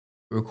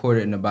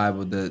recorded in the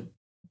Bible the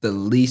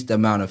least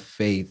amount of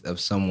faith of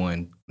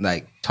someone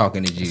like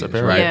talking to Jesus,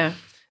 parable. right? Yeah.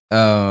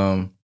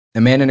 A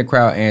man in the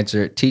crowd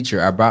answered,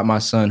 "Teacher, I brought my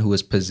son who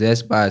is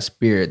possessed by a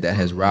spirit that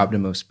has robbed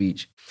him of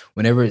speech.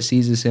 Whenever it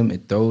seizes him,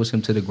 it throws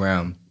him to the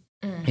ground.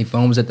 He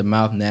foams at the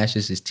mouth,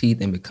 gnashes his teeth,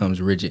 and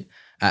becomes rigid.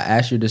 I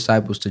asked your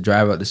disciples to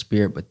drive out the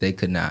spirit, but they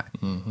could not.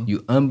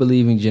 You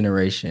unbelieving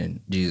generation,"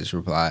 Jesus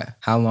replied,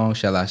 "how long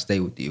shall I stay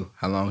with you?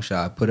 How long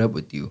shall I put up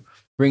with you?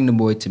 Bring the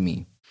boy to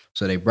me."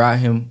 So they brought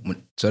him.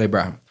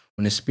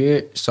 When the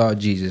spirit saw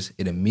Jesus,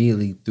 it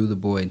immediately threw the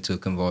boy into a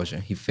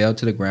convulsion. He fell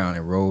to the ground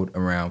and rolled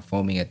around,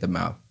 foaming at the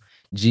mouth.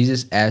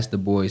 Jesus asked the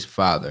boy's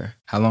father,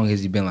 "How long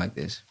has he been like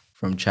this?"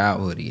 "From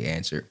childhood," he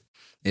answered.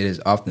 "It has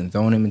often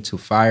thrown him into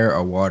fire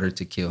or water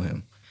to kill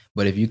him.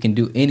 But if you can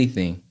do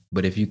anything,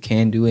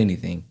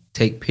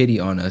 take pity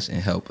on us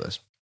and help us."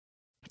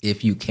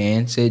 "If you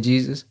can," said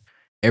Jesus,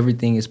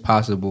 "everything is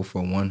possible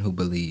for one who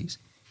believes."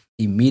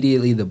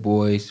 Immediately the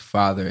boy's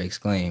father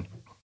exclaimed,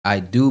 "I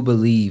do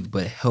believe,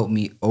 but help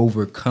me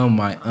overcome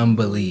my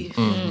unbelief."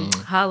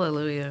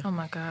 Hallelujah. Oh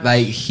my gosh.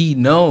 Like, he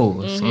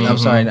knows. I'm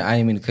sorry, I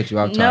didn't mean to cut you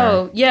off, Tara.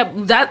 No, yeah,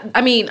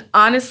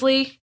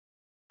 honestly,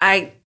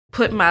 I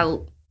put my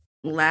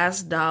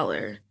last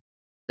dollar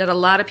that a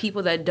lot of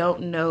people that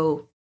don't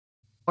know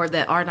or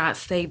that are not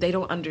saved, they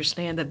don't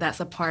understand that that's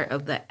a part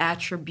of the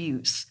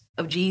attributes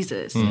of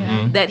Jesus,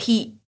 that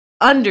he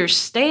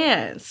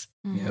understands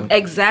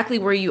exactly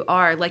where you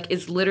are. Like,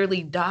 it's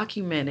literally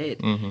documented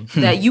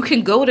that you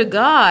can go to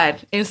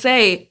God and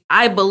say,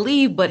 "I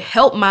believe, but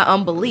help my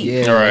unbelief."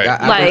 Yeah,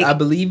 Right. I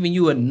believe in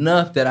you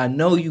enough that I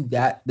know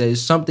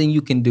there's something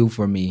you can do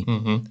for me,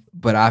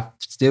 but I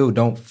still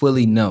don't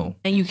fully know.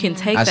 And you can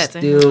take I that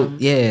still, to him.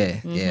 yeah,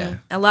 Mhm. yeah.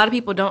 A lot of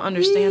people don't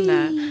understand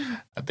that.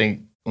 I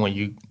think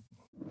when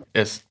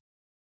that's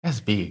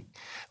big.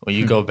 When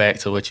you go back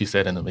to what you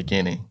said in the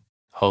beginning,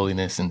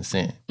 holiness and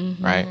sin,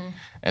 Mhm. right?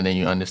 And then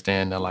you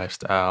understand the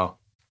lifestyle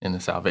and the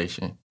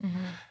salvation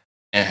Mm-hmm.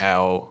 and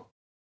how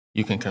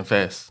you can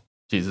confess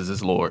Jesus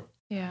is Lord.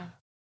 Yeah.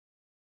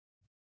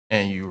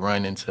 And you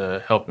run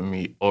into helping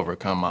me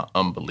overcome my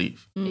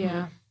unbelief. Mhm.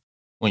 Yeah.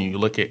 When you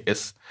look at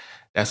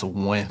that's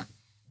one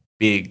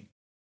big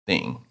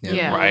thing,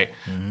 Yeah. right?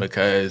 Mhm.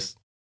 Because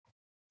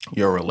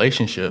your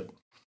relationship,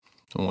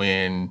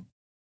 when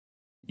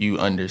you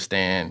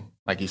understand,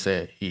 like you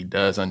said, he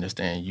does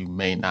understand you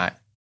may not,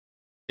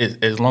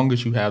 as long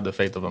as you have the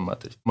faith of a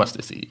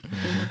mustard seed,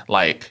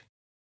 like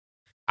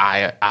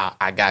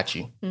I got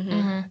you. Mhm.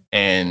 Mm-hmm.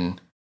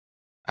 And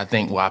I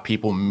think why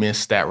people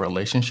miss that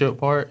relationship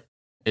part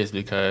is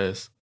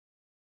because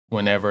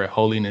whenever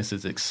holiness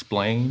is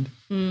explained,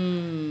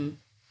 Mm.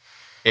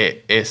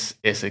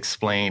 it's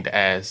explained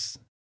as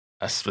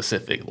a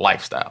specific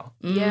lifestyle.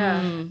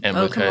 Yeah. Mm. And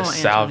Oh, come because on,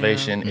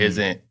 salvation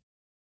Mm.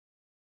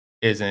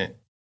 isn't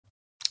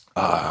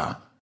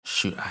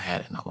shoot, I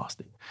had it and I lost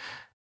it.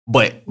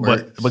 But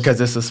Works.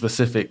 because it's a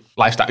specific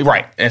lifestyle,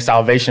 right? And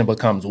salvation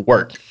becomes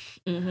work.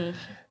 Mm-hmm.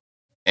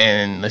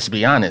 And let's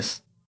be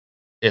honest,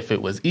 if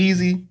it was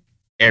easy,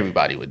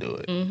 everybody would do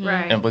it. Mm-hmm.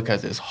 Right. And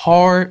because it's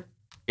hard,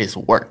 it's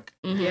work.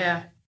 Mm-hmm.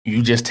 Yeah.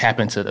 You just tap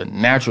into the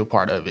natural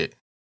part of it.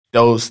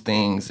 Those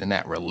things in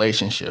that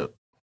relationship,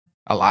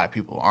 a lot of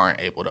people aren't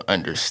able to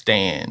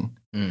understand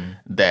Mm.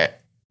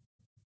 that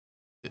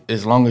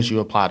as long as you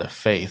apply the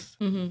faith,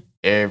 Mm-hmm.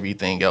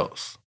 everything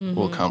else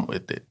will Mhm. come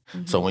with it.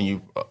 Mhm. So when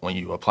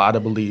you apply the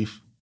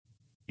belief,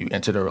 you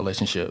enter the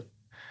relationship,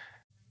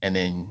 and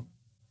then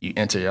you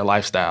enter your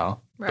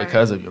lifestyle Right.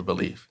 because of your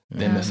belief.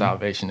 Then the Yeah.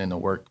 salvation and the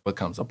work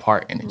becomes a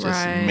part, and it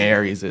just Right.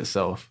 marries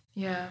itself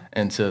Yeah.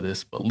 into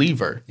this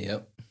believer,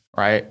 Yep.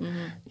 right?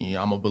 Mm-hmm. You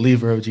know, I'm a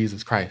believer of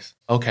Jesus Christ.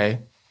 Okay,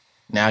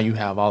 now you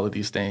have all of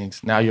these things.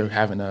 Now you're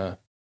having a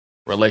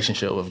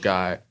relationship with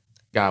God.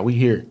 God, we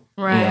here.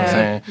 Right. You know what I'm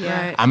saying?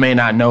 Yeah. Right. I may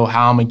not know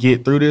how I'm gonna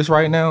get through this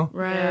right now,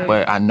 Right.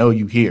 but I know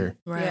you here.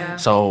 Right. Yeah.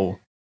 So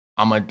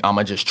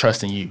I'm just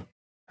trust in you.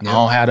 Yep.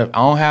 I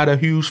don't have the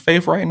huge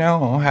faith right now.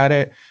 I don't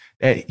have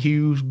that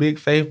huge big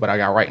faith, but I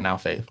got right now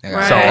faith.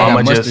 Right. So I I'm got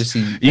gonna mustard just,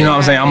 seed. you know what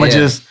I'm saying? I'm gonna Yeah.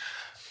 just,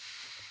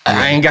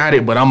 I ain't got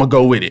it, but I'm gonna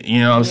go with it. You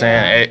know what I'm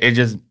saying? It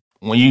just,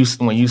 when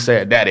you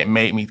said that, it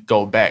made me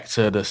go back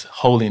to this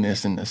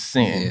holiness and the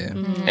sin Yeah.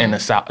 Mhm.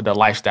 and the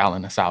lifestyle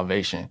and the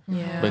salvation.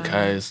 Yeah.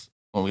 Because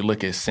when we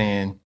look at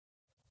sin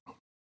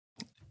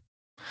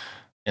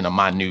in a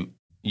minute,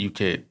 you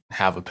could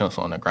have a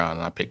pencil on the ground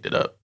and I picked it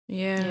up.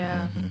 Yeah.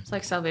 Yeah. Mhm. It's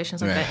like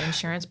salvation's like Right. that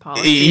insurance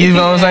policy. You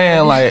know what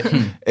I'm saying?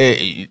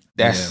 Like,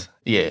 that's,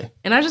 yeah.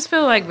 And I just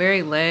feel like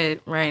very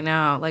led right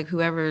now, like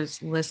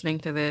whoever's listening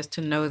to this,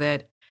 to know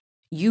that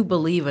you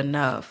believe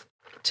enough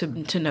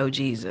to know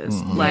Jesus.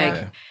 Mhm. Like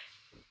Yeah.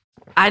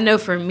 I know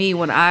for me,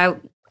 when I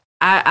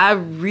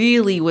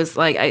really was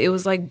like, it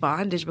was like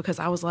bondage, because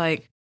I was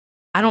like,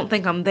 I don't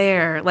think I'm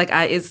there. Like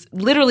it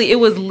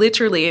was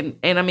literally,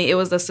 and I mean, it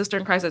was a sister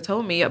in Christ that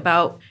told me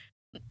about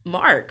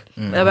Mark,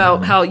 Mhm.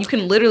 about how you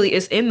can literally,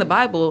 it's in the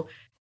Bible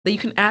that you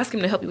can ask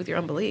him to help you with your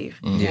unbelief.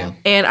 Yeah.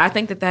 And I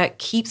think that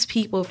keeps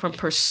people from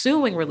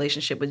pursuing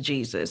relationship with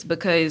Jesus,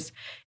 because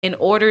in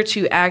order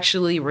to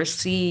actually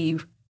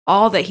receive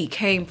all that he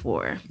came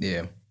for,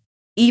 Yeah.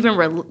 even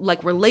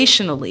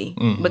relationally,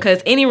 Mhm.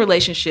 because any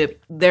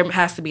relationship, there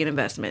has to be an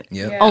investment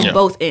Yep. Yeah. on Yeah.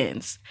 both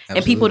ends. And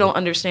people Absolutely. don't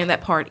understand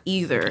that part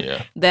either.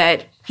 Yeah.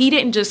 That he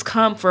didn't just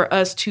come for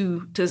us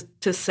to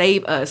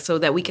save us so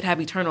that we could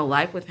have eternal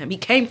life with him. He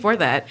came for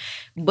that,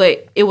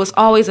 but it was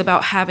always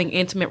about having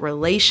intimate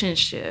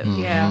relationship.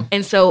 Yeah.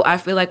 And so I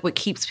feel like what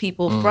keeps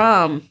people Mm.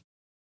 from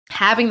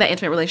having that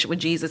intimate relationship with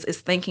Jesus is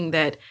thinking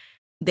that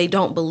they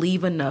don't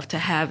believe enough to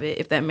have it,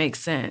 if that makes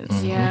sense.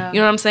 Mhm. Yeah. You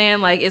know what I'm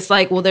saying? Like, it's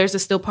like, well, there's a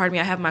still part of me.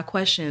 I have my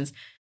questions.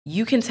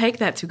 You can take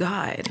that to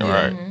God. All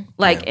right. Mhm.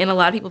 Like, Yeah. and a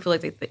lot of people feel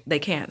like they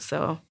can't.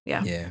 So,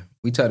 yeah. Yeah.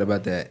 We talked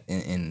about that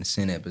in the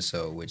sin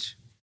episode, which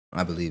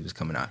I believe is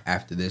coming out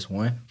after this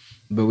one.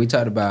 But we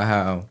talked about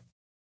how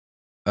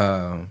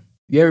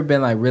you ever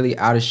been like really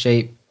out of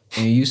shape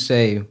and you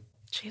say,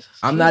 Jesus.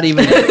 I'm not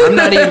even listen,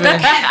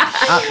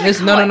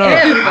 no.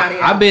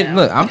 I've been,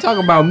 look, I'm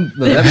talking about, look,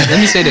 let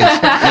me say this.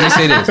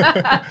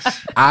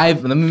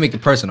 Let me make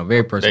it personal,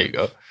 very There personal. you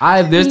go.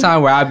 There's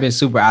time where I've been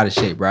super out of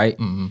shape, right?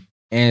 Mm-hmm.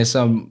 And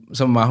some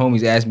of my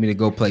homies asked me to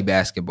go play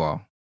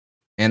basketball.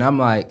 And I'm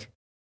like,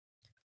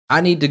 I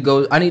need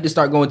to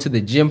start going to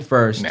the gym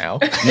first Now.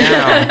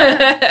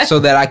 so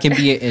that I can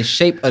be in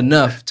shape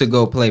enough to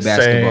go play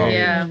basketball. Same.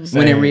 Yeah. When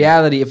in Same.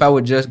 reality, if I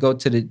would just go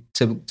to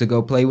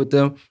go play with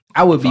them,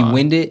 I would be Fine.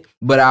 winded,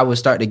 but I would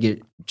start to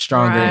get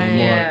stronger and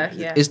more. Right.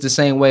 Yeah. It's the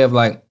same way of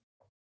like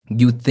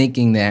you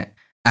thinking that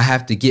I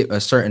have to get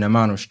a certain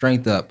amount of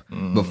strength up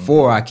Mhm.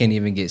 before I can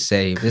even get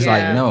saved. It's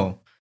like, Yeah. no,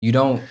 you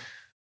don't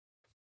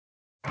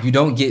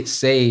get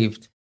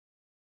saved.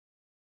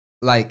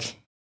 Like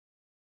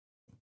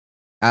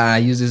I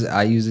use this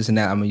and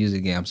that. I'm gonna use it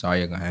again. I'm sorry,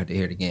 you're gonna have to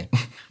hear it again.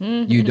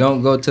 You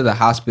don't go to the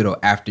hospital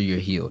after you're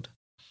healed.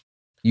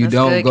 You That's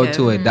don't good, go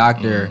to a Kevin.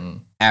 doctor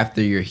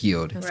after you're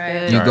healed. That's Right.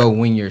 good. You go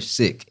when you're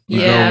sick.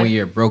 You Yeah. go when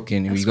you're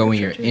broken. That's You go when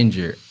you're scripture, too.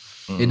 injured.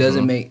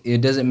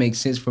 It doesn't make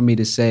sense for me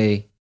to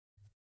say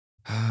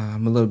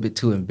I'm a little bit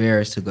too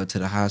embarrassed to go to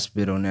the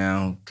hospital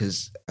now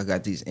because I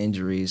got these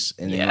injuries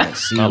and they Yeah. might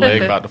see My me.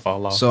 leg about to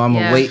fall off. So I'm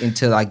gonna Yeah. wait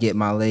until I get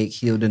my leg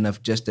healed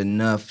just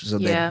enough, so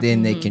that Yeah.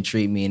 then they Mhm. can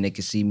treat me and they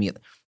can see me.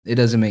 It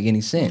doesn't make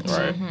any sense.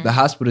 Right. Mhm. The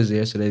hospital is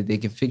there so that they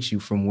can fix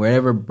you from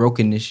wherever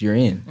brokenness you're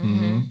in.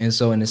 Mhm. And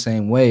so in the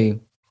same way,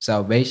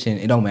 salvation,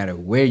 it don't matter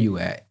where you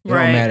at. It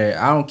Right. don't matter.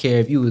 I don't care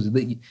if you was.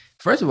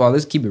 First of all,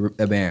 let's keep it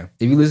a bam.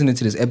 If you listening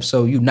to this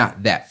episode, you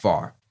not that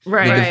far.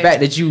 Right. The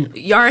fact that you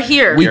Y'all are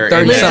here. we You're in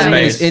 30 that something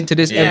space. minutes into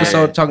this Yeah.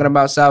 episode talking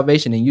about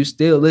salvation and you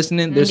still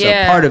listening, there's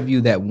Yeah. a part of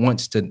you that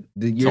wants to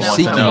you're Someone to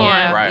seeking know.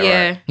 Yeah. Right,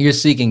 yeah. right. you're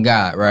seeking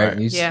God, right?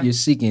 Right. You're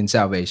seeking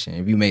salvation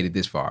if you made it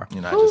this far.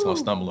 You're not just gonna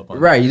stumble upon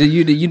it. Right.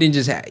 You didn't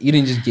just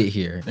get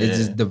here. It's Yeah.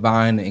 just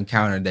divine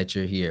encounter that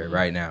you're here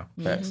right now.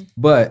 Facts.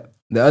 But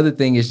the other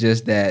thing is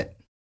just that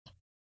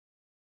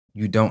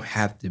you don't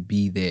have to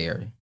be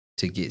there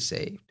to get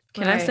saved.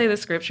 Can I Right. say the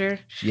scripture?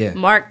 Yeah.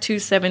 Mark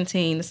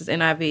 2:17. This is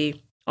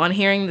NIV. On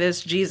hearing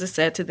this, Jesus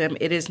said to them,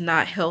 "It is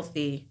not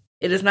healthy.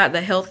 It is not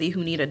the healthy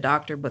who need a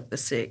doctor, but the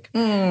sick.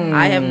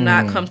 I have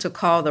not come to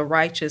call the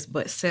righteous,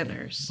 but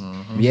sinners."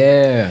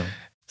 Yeah.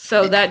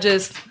 So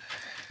that's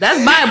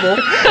Bible.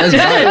 That's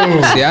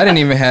Bible. See, I didn't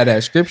even have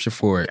that scripture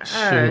for it.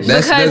 Because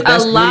That's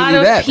a lot literally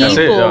of that. That's it,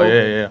 people though.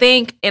 Yeah.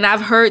 think, and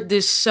I've heard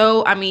this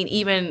so, I mean,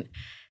 even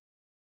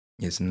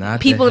It's not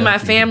the people in my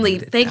healthy who family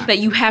need a think that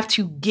doctor. you have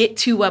to get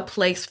to a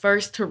place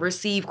first to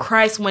receive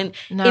Christ when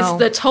No. it's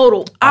the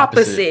total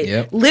opposite.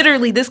 Yep.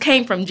 Literally, this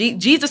came from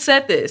Jesus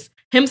said this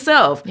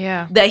himself.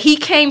 Yeah. That he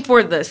came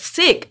for the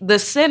sick, the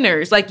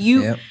sinners. Like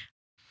Yep.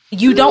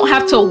 you don't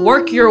have to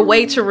work your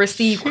way to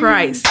receive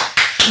Christ.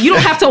 You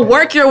don't have to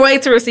work your way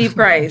to receive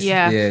Christ.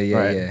 Yeah. Yeah.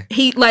 Right.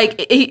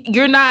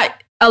 You're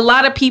not. A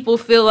lot of people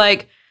feel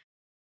like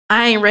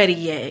I ain't ready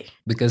yet.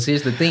 Because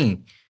here's the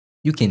thing.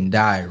 You can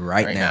die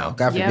right Right now. now.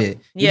 God Yep. forbid.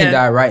 You Yeah. can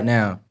die right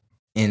now.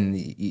 And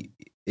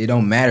it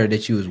don't matter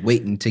that you was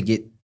waiting to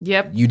get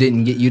Yep. you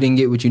didn't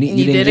get what you need.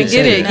 You didn't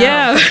get it. saved.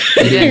 Yeah.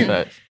 You didn't.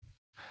 Facts.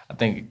 I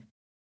think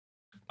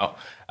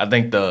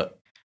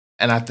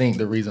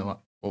the reason why,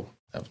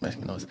 that was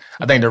making noise.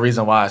 I think the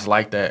reason why it's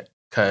like that,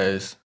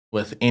 because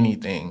with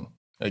anything,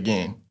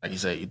 again, like you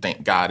said, you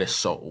think God is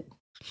so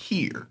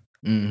here.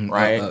 Mhm.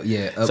 Right?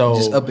 Up, So-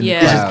 just up in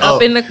Yeah. the clouds.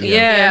 Up in the Yeah.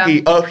 yeah.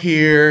 He up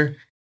here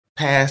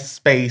past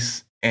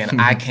space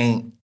and I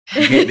can't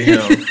get to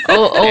him.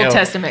 Old Yeah.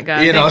 Testament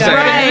God. You know what Thank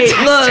I'm God. saying?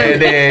 Right, look.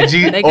 And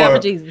then Thank God for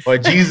Jesus. or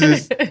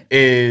Jesus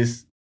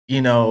is,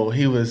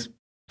 he was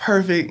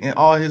perfect in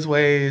all his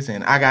ways,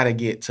 and I got to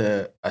get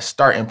to a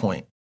starting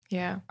point.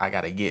 Yeah. I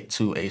got to get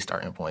to a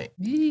starting point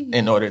Mhm.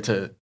 in order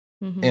to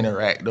Mhm.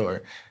 interact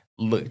or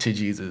look to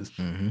Jesus.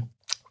 Mhm.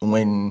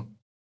 When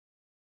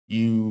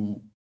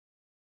you,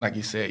 like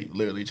you said, you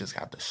literally just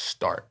have to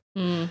start.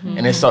 Mhm.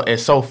 And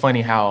it's so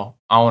funny how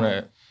I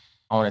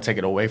wanna take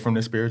it away from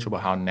the spiritual,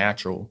 but how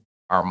natural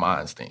our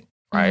minds think,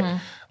 right? Mhm.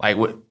 Like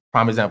with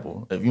prime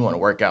example, if you want to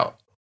work out,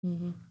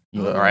 Mhm.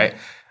 you all right?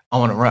 I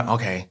want to run.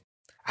 Okay,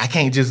 I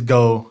can't just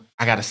go.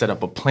 I got to set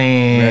up a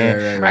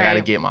plan. Right. I got to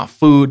Right. get my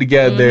food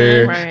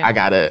together. Mhm, right. I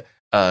got to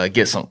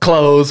get some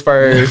clothes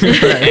first.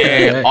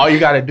 And all you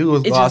got to do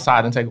is It go just-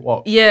 outside and take a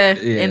walk. Yeah.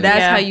 Yeah. And that's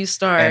Yeah. how you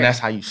start. And that's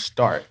how you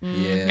start.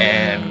 Mhm. Yeah.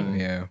 And-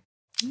 yeah.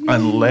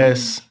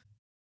 Unless,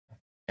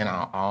 and I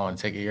don't want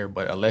to take it here,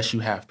 but unless you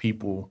have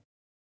people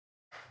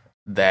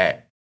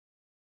that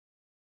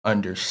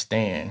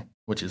understand,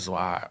 which is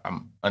why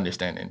I'm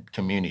understanding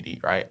community,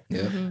 right?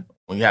 Yeah. Mhm.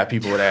 When you have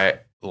people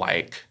that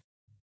like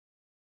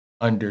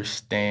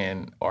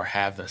understand or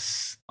have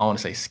I want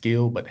to say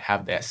skill, but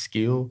have that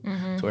skill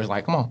Mhm. to where it's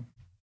like, come on,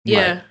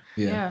 Yeah.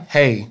 Yeah. Yeah.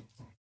 hey,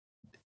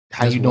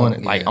 how Let's you doing? walk,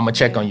 It like, yeah. I'm gonna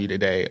check on you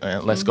today,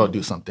 and let's go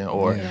do something,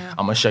 or Yeah. Yeah.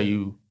 I'm gonna show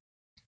you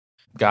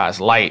God's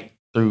light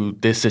through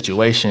this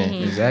situation.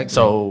 Mhm. Exactly.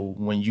 So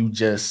when you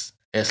just,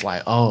 it's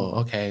like,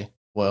 oh, okay,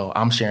 well,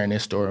 I'm sharing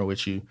this story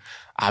with you.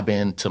 I've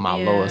been to my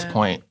lowest Yeah.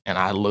 point, and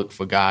I looked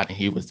for God, and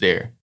He was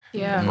there,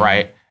 Yeah. Mhm.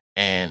 right?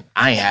 And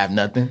I ain't have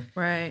nothing.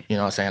 Right. You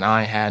know what I'm saying?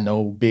 I ain't had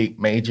no big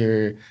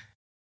major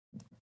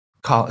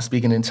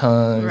speaking in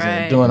tongues Right.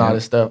 and doing all Yeah.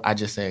 this stuff. I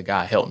just said,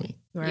 God help me.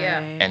 Right. Yeah.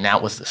 And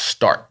that was the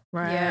start.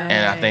 Right. Yeah.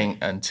 And I think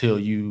until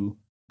you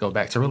go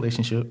back to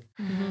relationship,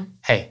 Mhm.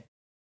 hey,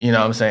 you know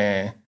what I'm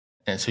saying?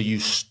 Until you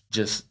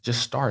just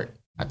start.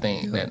 I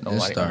think Yeah, that just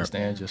nobody start.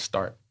 understands, just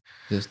start.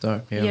 Just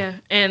start. Yeah. Yeah.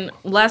 And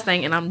last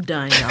thing, and I'm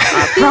done, y'all.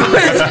 I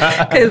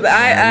promise. Because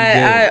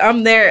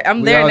I'm there.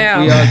 I'm there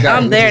now.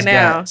 I'm there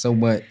now. So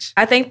much.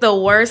 I think the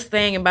worst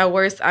thing, and by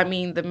worst, I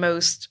mean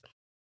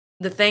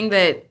the thing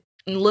that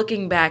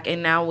looking back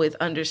and now with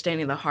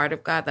understanding the heart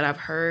of God that I've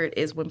heard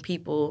is when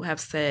people have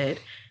said,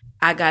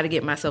 I got to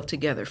get myself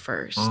together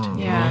first.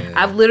 Yeah.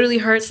 I've literally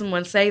heard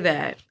someone say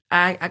that.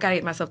 I got to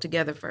get myself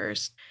together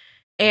first.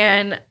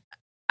 And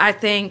I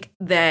think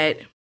that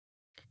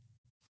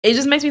it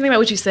just makes me think about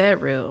what you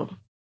said, real.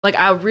 Like,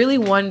 I really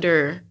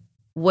wonder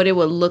what it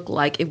would look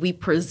like if we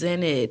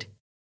presented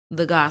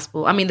the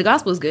gospel. I mean, the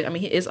gospel is good. I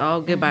mean, it's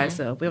all good by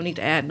itself. We don't need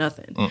to add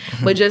nothing.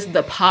 But just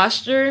the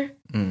posture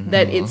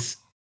that it's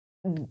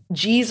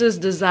Jesus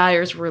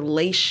desires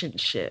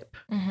relationship.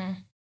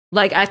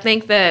 Like, I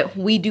think that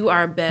we do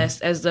our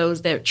best as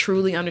those that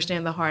truly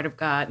understand the heart of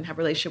God and have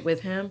a relationship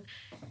with him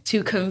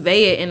to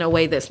convey it in a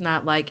way that's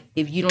not like,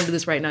 if you don't do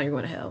this right now, you're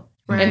going to hell.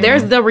 Right. And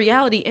there's the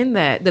reality in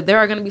that there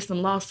are going to be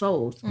some lost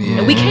souls.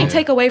 And we can't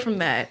take away from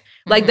that.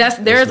 Like,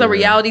 there's a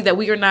reality that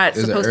we are not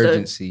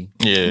supposed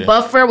to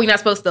buffer. We're not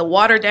supposed to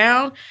water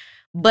down.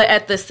 But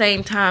at the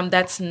same time,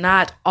 that's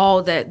not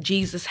all that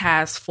Jesus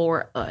has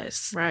for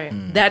us. Right.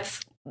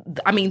 That's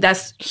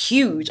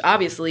huge,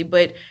 obviously.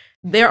 But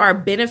there are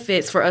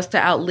benefits for us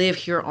to outlive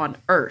here on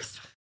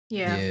earth.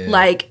 Yeah.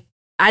 Like,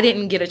 I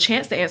didn't get a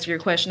chance to answer your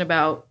question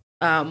about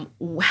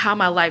how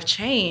my life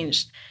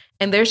changed.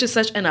 And there's just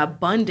such an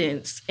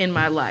abundance in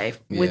my life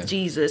with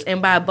Jesus.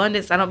 And by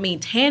abundance, I don't mean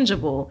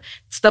tangible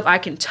stuff I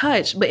can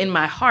touch, but in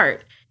my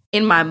heart,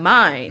 in my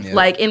mind,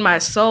 like in my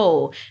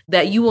soul,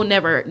 that you will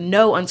never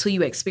know until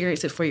you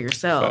experience it for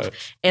yourself.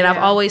 And I've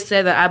always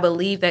said that I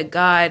believe that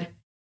God,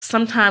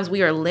 sometimes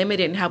we are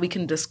limited in how we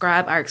can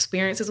describe our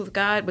experiences with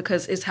God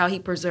because it's how he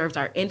preserves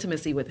our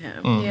intimacy with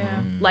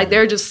him. Like,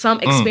 there are just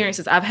some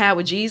experiences I've had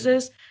with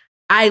Jesus.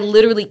 I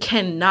literally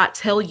cannot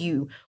tell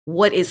you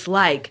what it's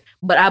like,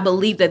 but I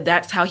believe that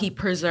that's how he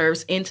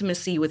preserves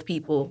intimacy with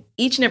people,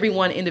 each and every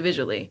one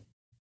individually.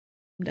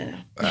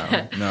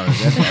 Wow. No,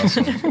 that's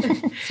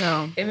awesome.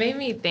 So it made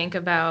me think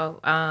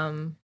about,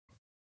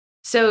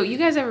 so you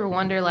guys ever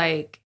wonder,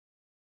 like,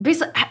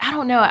 basically, I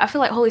don't know, I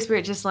feel like Holy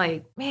Spirit just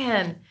like,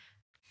 man,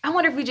 I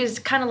wonder if we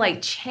just kind of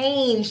like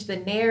change the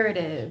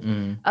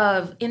narrative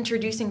of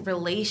introducing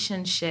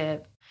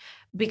relationship,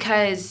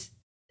 because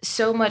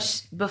so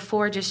much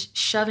before just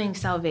shoving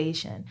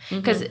salvation.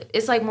 Because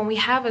it's like when we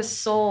have a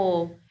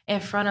soul in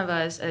front of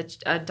us,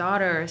 a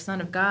daughter or a son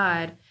of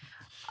God,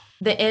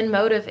 the end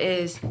motive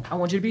is, I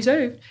want you to be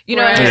saved. You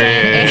know what I'm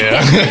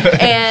saying?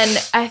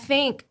 And I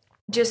think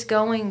just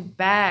going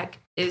back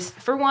is,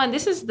 for one,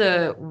 this is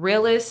the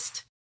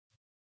realest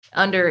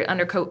under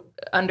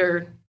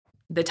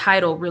the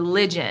title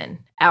religion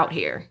out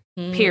here,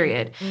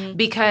 period.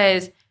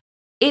 Because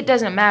it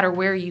doesn't matter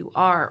where you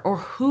are or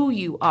who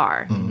you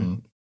are.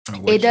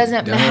 It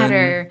doesn't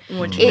matter.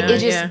 It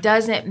just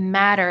doesn't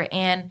matter.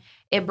 And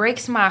it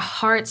breaks my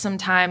heart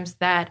sometimes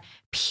that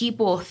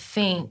people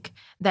think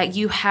that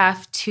you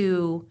have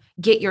to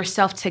get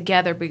yourself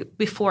together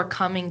before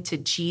coming to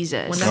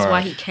Jesus. When that's why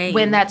he came.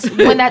 When that's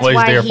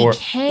why he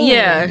came.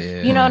 Yeah.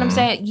 You know what I'm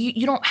saying?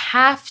 You don't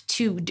have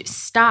to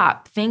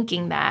stop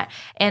thinking that.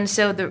 And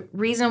so the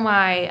reason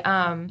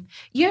why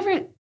you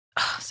ever...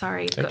 Oh,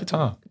 sorry. Take your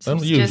time. It's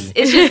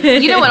just,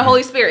 you know, when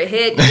Holy Spirit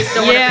hit, you just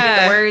don't want to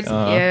forget the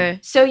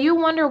words. So you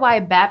wonder why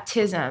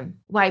baptism,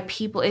 why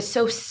people, it's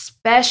so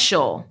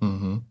special.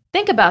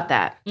 Think about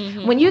that.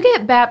 When you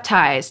get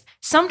baptized,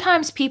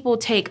 sometimes people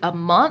take a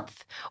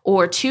month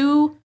or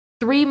 2-3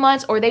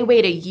 months, or they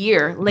wait a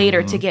year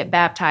later to get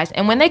baptized.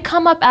 And when they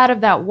come up out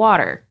of that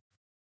water,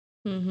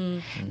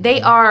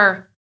 they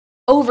are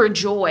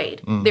overjoyed.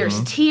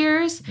 There's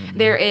tears.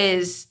 There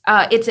is,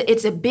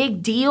 it's a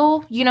big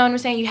deal. You know what I'm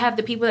saying? You have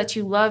the people that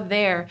you love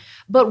there.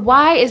 But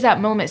why is that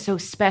moment so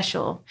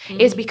special?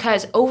 Is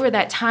because over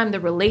that time, the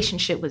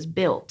relationship was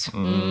built.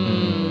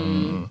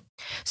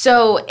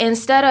 So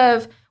instead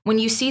of, when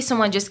you see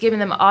someone just giving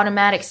them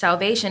automatic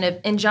salvation,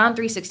 if in John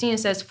 3:16, it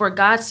says, for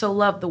God so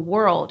loved the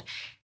world.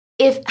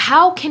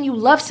 How can you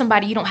love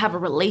somebody you don't have a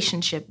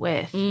relationship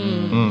with?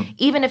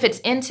 Even if it's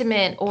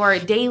intimate or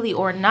daily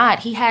or not,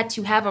 he had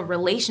to have a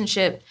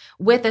relationship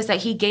with us,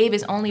 that he gave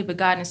his only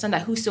begotten son,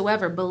 that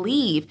whosoever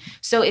believe.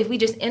 So if we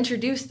just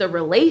introduce the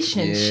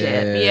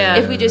relationship,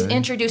 if we just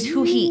introduce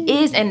who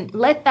he is and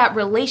let that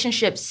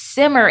relationship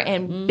simmer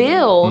and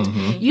build,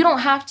 you don't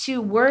have to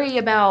worry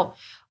about,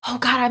 oh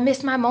God, I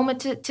missed my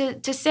moment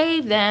to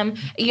save them,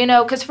 you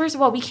know, because first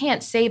of all, we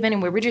can't save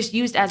anywhere. We're just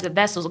used as a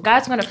vessel. So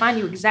God's going to find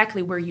you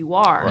exactly where you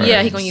are. Right.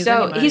 Yeah, he's going to use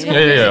anybody. He's going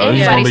to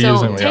use anybody.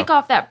 So take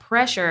off that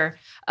pressure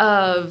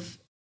of,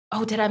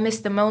 oh, did I miss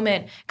the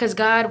moment? Because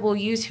God will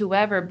use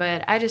whoever.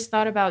 But I just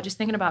thought about, just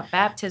thinking about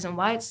baptism,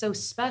 why it's so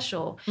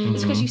special.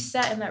 It's because you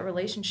sat in that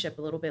relationship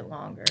a little bit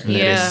longer.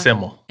 Let it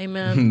simmer.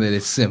 Amen. Let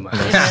it simmer.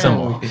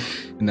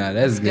 Nah,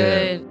 that's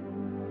good.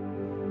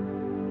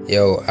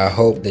 Yo, I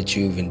hope that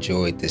you've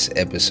enjoyed this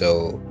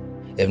episode.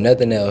 If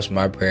nothing else,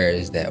 my prayer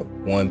is that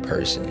one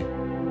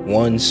person,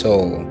 one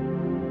soul,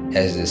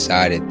 has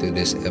decided through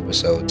this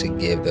episode to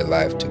give their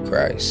life to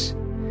Christ.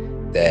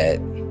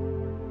 That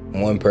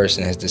one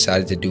person has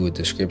decided to do what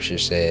the scripture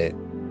said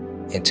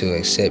and to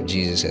accept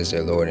Jesus as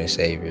their Lord and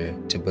Savior,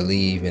 to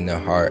believe in their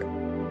heart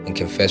and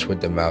confess with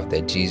their mouth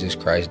that Jesus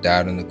Christ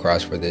died on the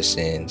cross for their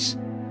sins,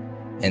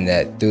 and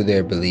that through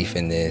their belief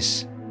in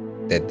this,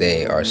 that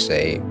they are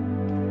saved.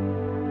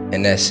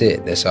 And that's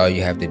it. That's all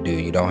you have to do.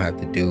 You don't have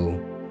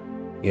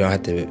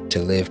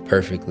to live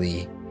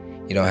perfectly.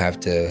 You don't have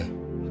to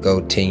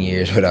go 10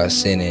 years without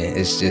sinning.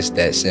 It's just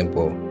that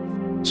simple.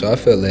 So I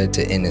feel led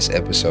to end this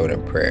episode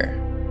in prayer.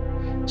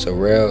 So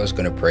Rel is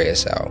going to pray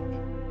us out.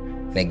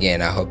 And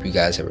again, I hope you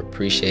guys have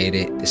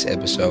appreciated this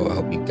episode. I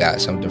hope you got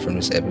something from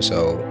this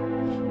episode.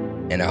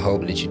 And I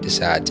hope that you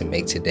decide to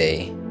make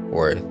today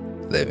worth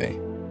living.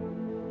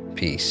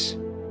 Peace.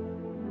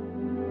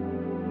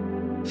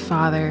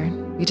 Father,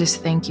 we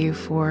just thank you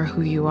for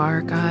who you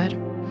are, God.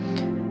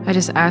 I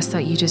just ask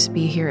that you just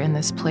be here in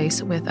this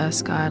place with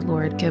us, God.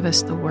 Lord, give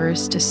us the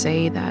words to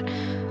say that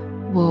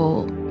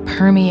will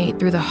permeate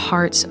through the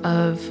hearts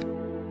of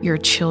your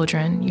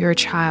children, your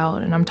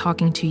child. And I'm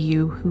talking to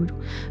you who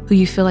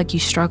you feel like you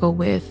struggle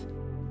with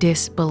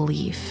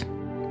disbelief.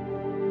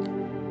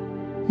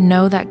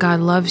 Know that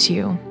God loves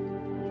you.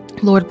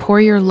 Lord, pour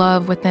your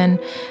love within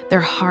their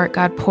heart.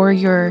 God, pour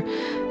your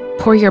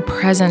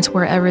presence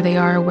wherever they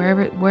are,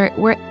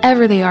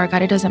 wherever they are,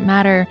 God. It doesn't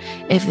matter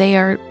if they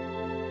are,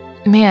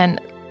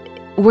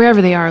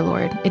 wherever they are,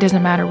 Lord. It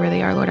doesn't matter where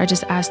they are, Lord. I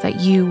just ask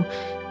that you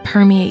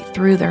permeate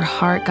through their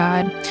heart,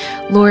 God.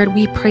 Lord,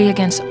 we pray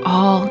against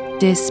all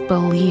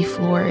disbelief,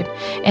 Lord,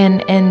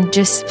 and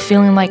just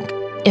feeling like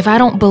if I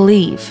don't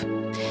believe,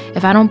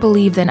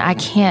 then I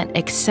can't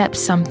accept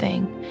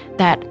something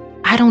that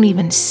I don't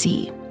even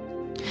see.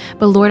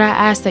 But Lord, I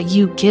ask that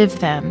you give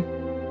them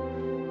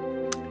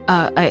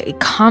a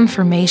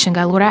confirmation,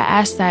 God. Lord, I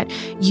ask that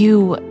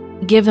you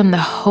give them the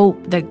hope,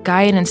 the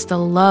guidance, the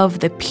love,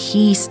 the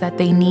peace that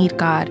they need,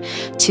 God,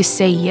 to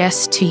say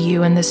yes to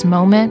you in this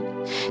moment,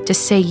 to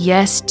say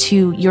yes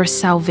to your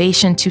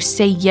salvation, to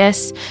say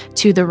yes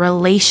to the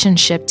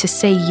relationship, to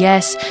say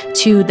yes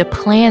to the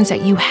plans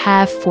that you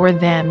have for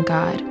them,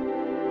 God.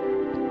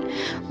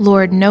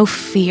 Lord, no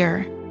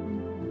fear,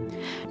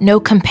 no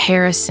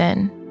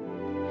comparison,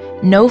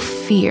 no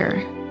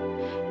fear,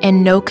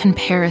 and no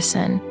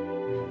comparison.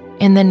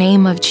 In the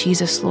name of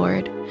Jesus,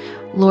 Lord.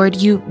 Lord,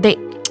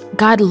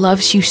 God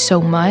loves you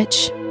so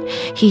much.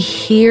 He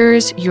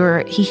hears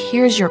your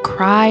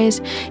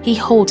cries. He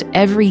holds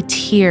every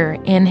tear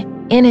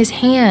in his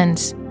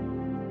hands.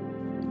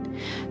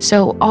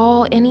 So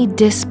any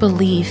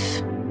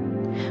disbelief,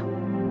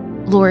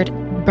 Lord,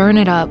 burn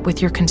it up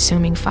with your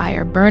consuming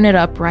fire. Burn it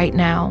up right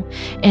now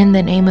in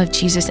the name of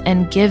Jesus,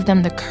 and give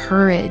them the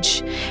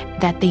courage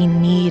that they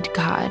need,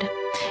 God.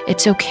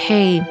 It's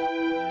okay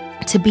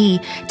to be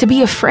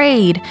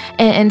afraid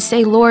and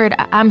say, Lord,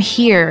 I'm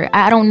here.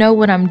 I don't know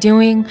what I'm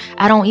doing.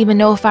 I don't even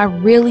know if I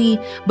really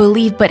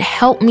believe, but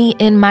help me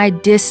in my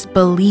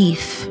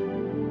disbelief.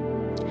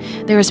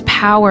 There is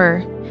power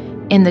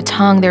in the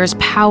tongue. There is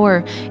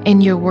power in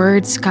your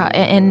words, God,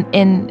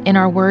 in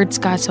our words,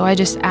 God. So I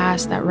just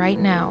ask that right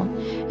now,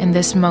 in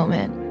this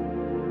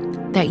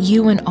moment, that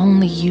you and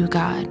only you,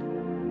 God,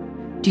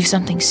 do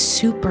something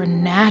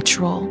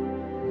supernatural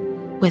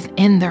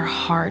within their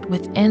heart,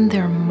 within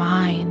their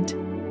mind.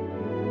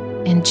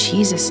 In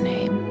Jesus'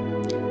 name,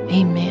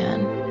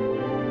 amen.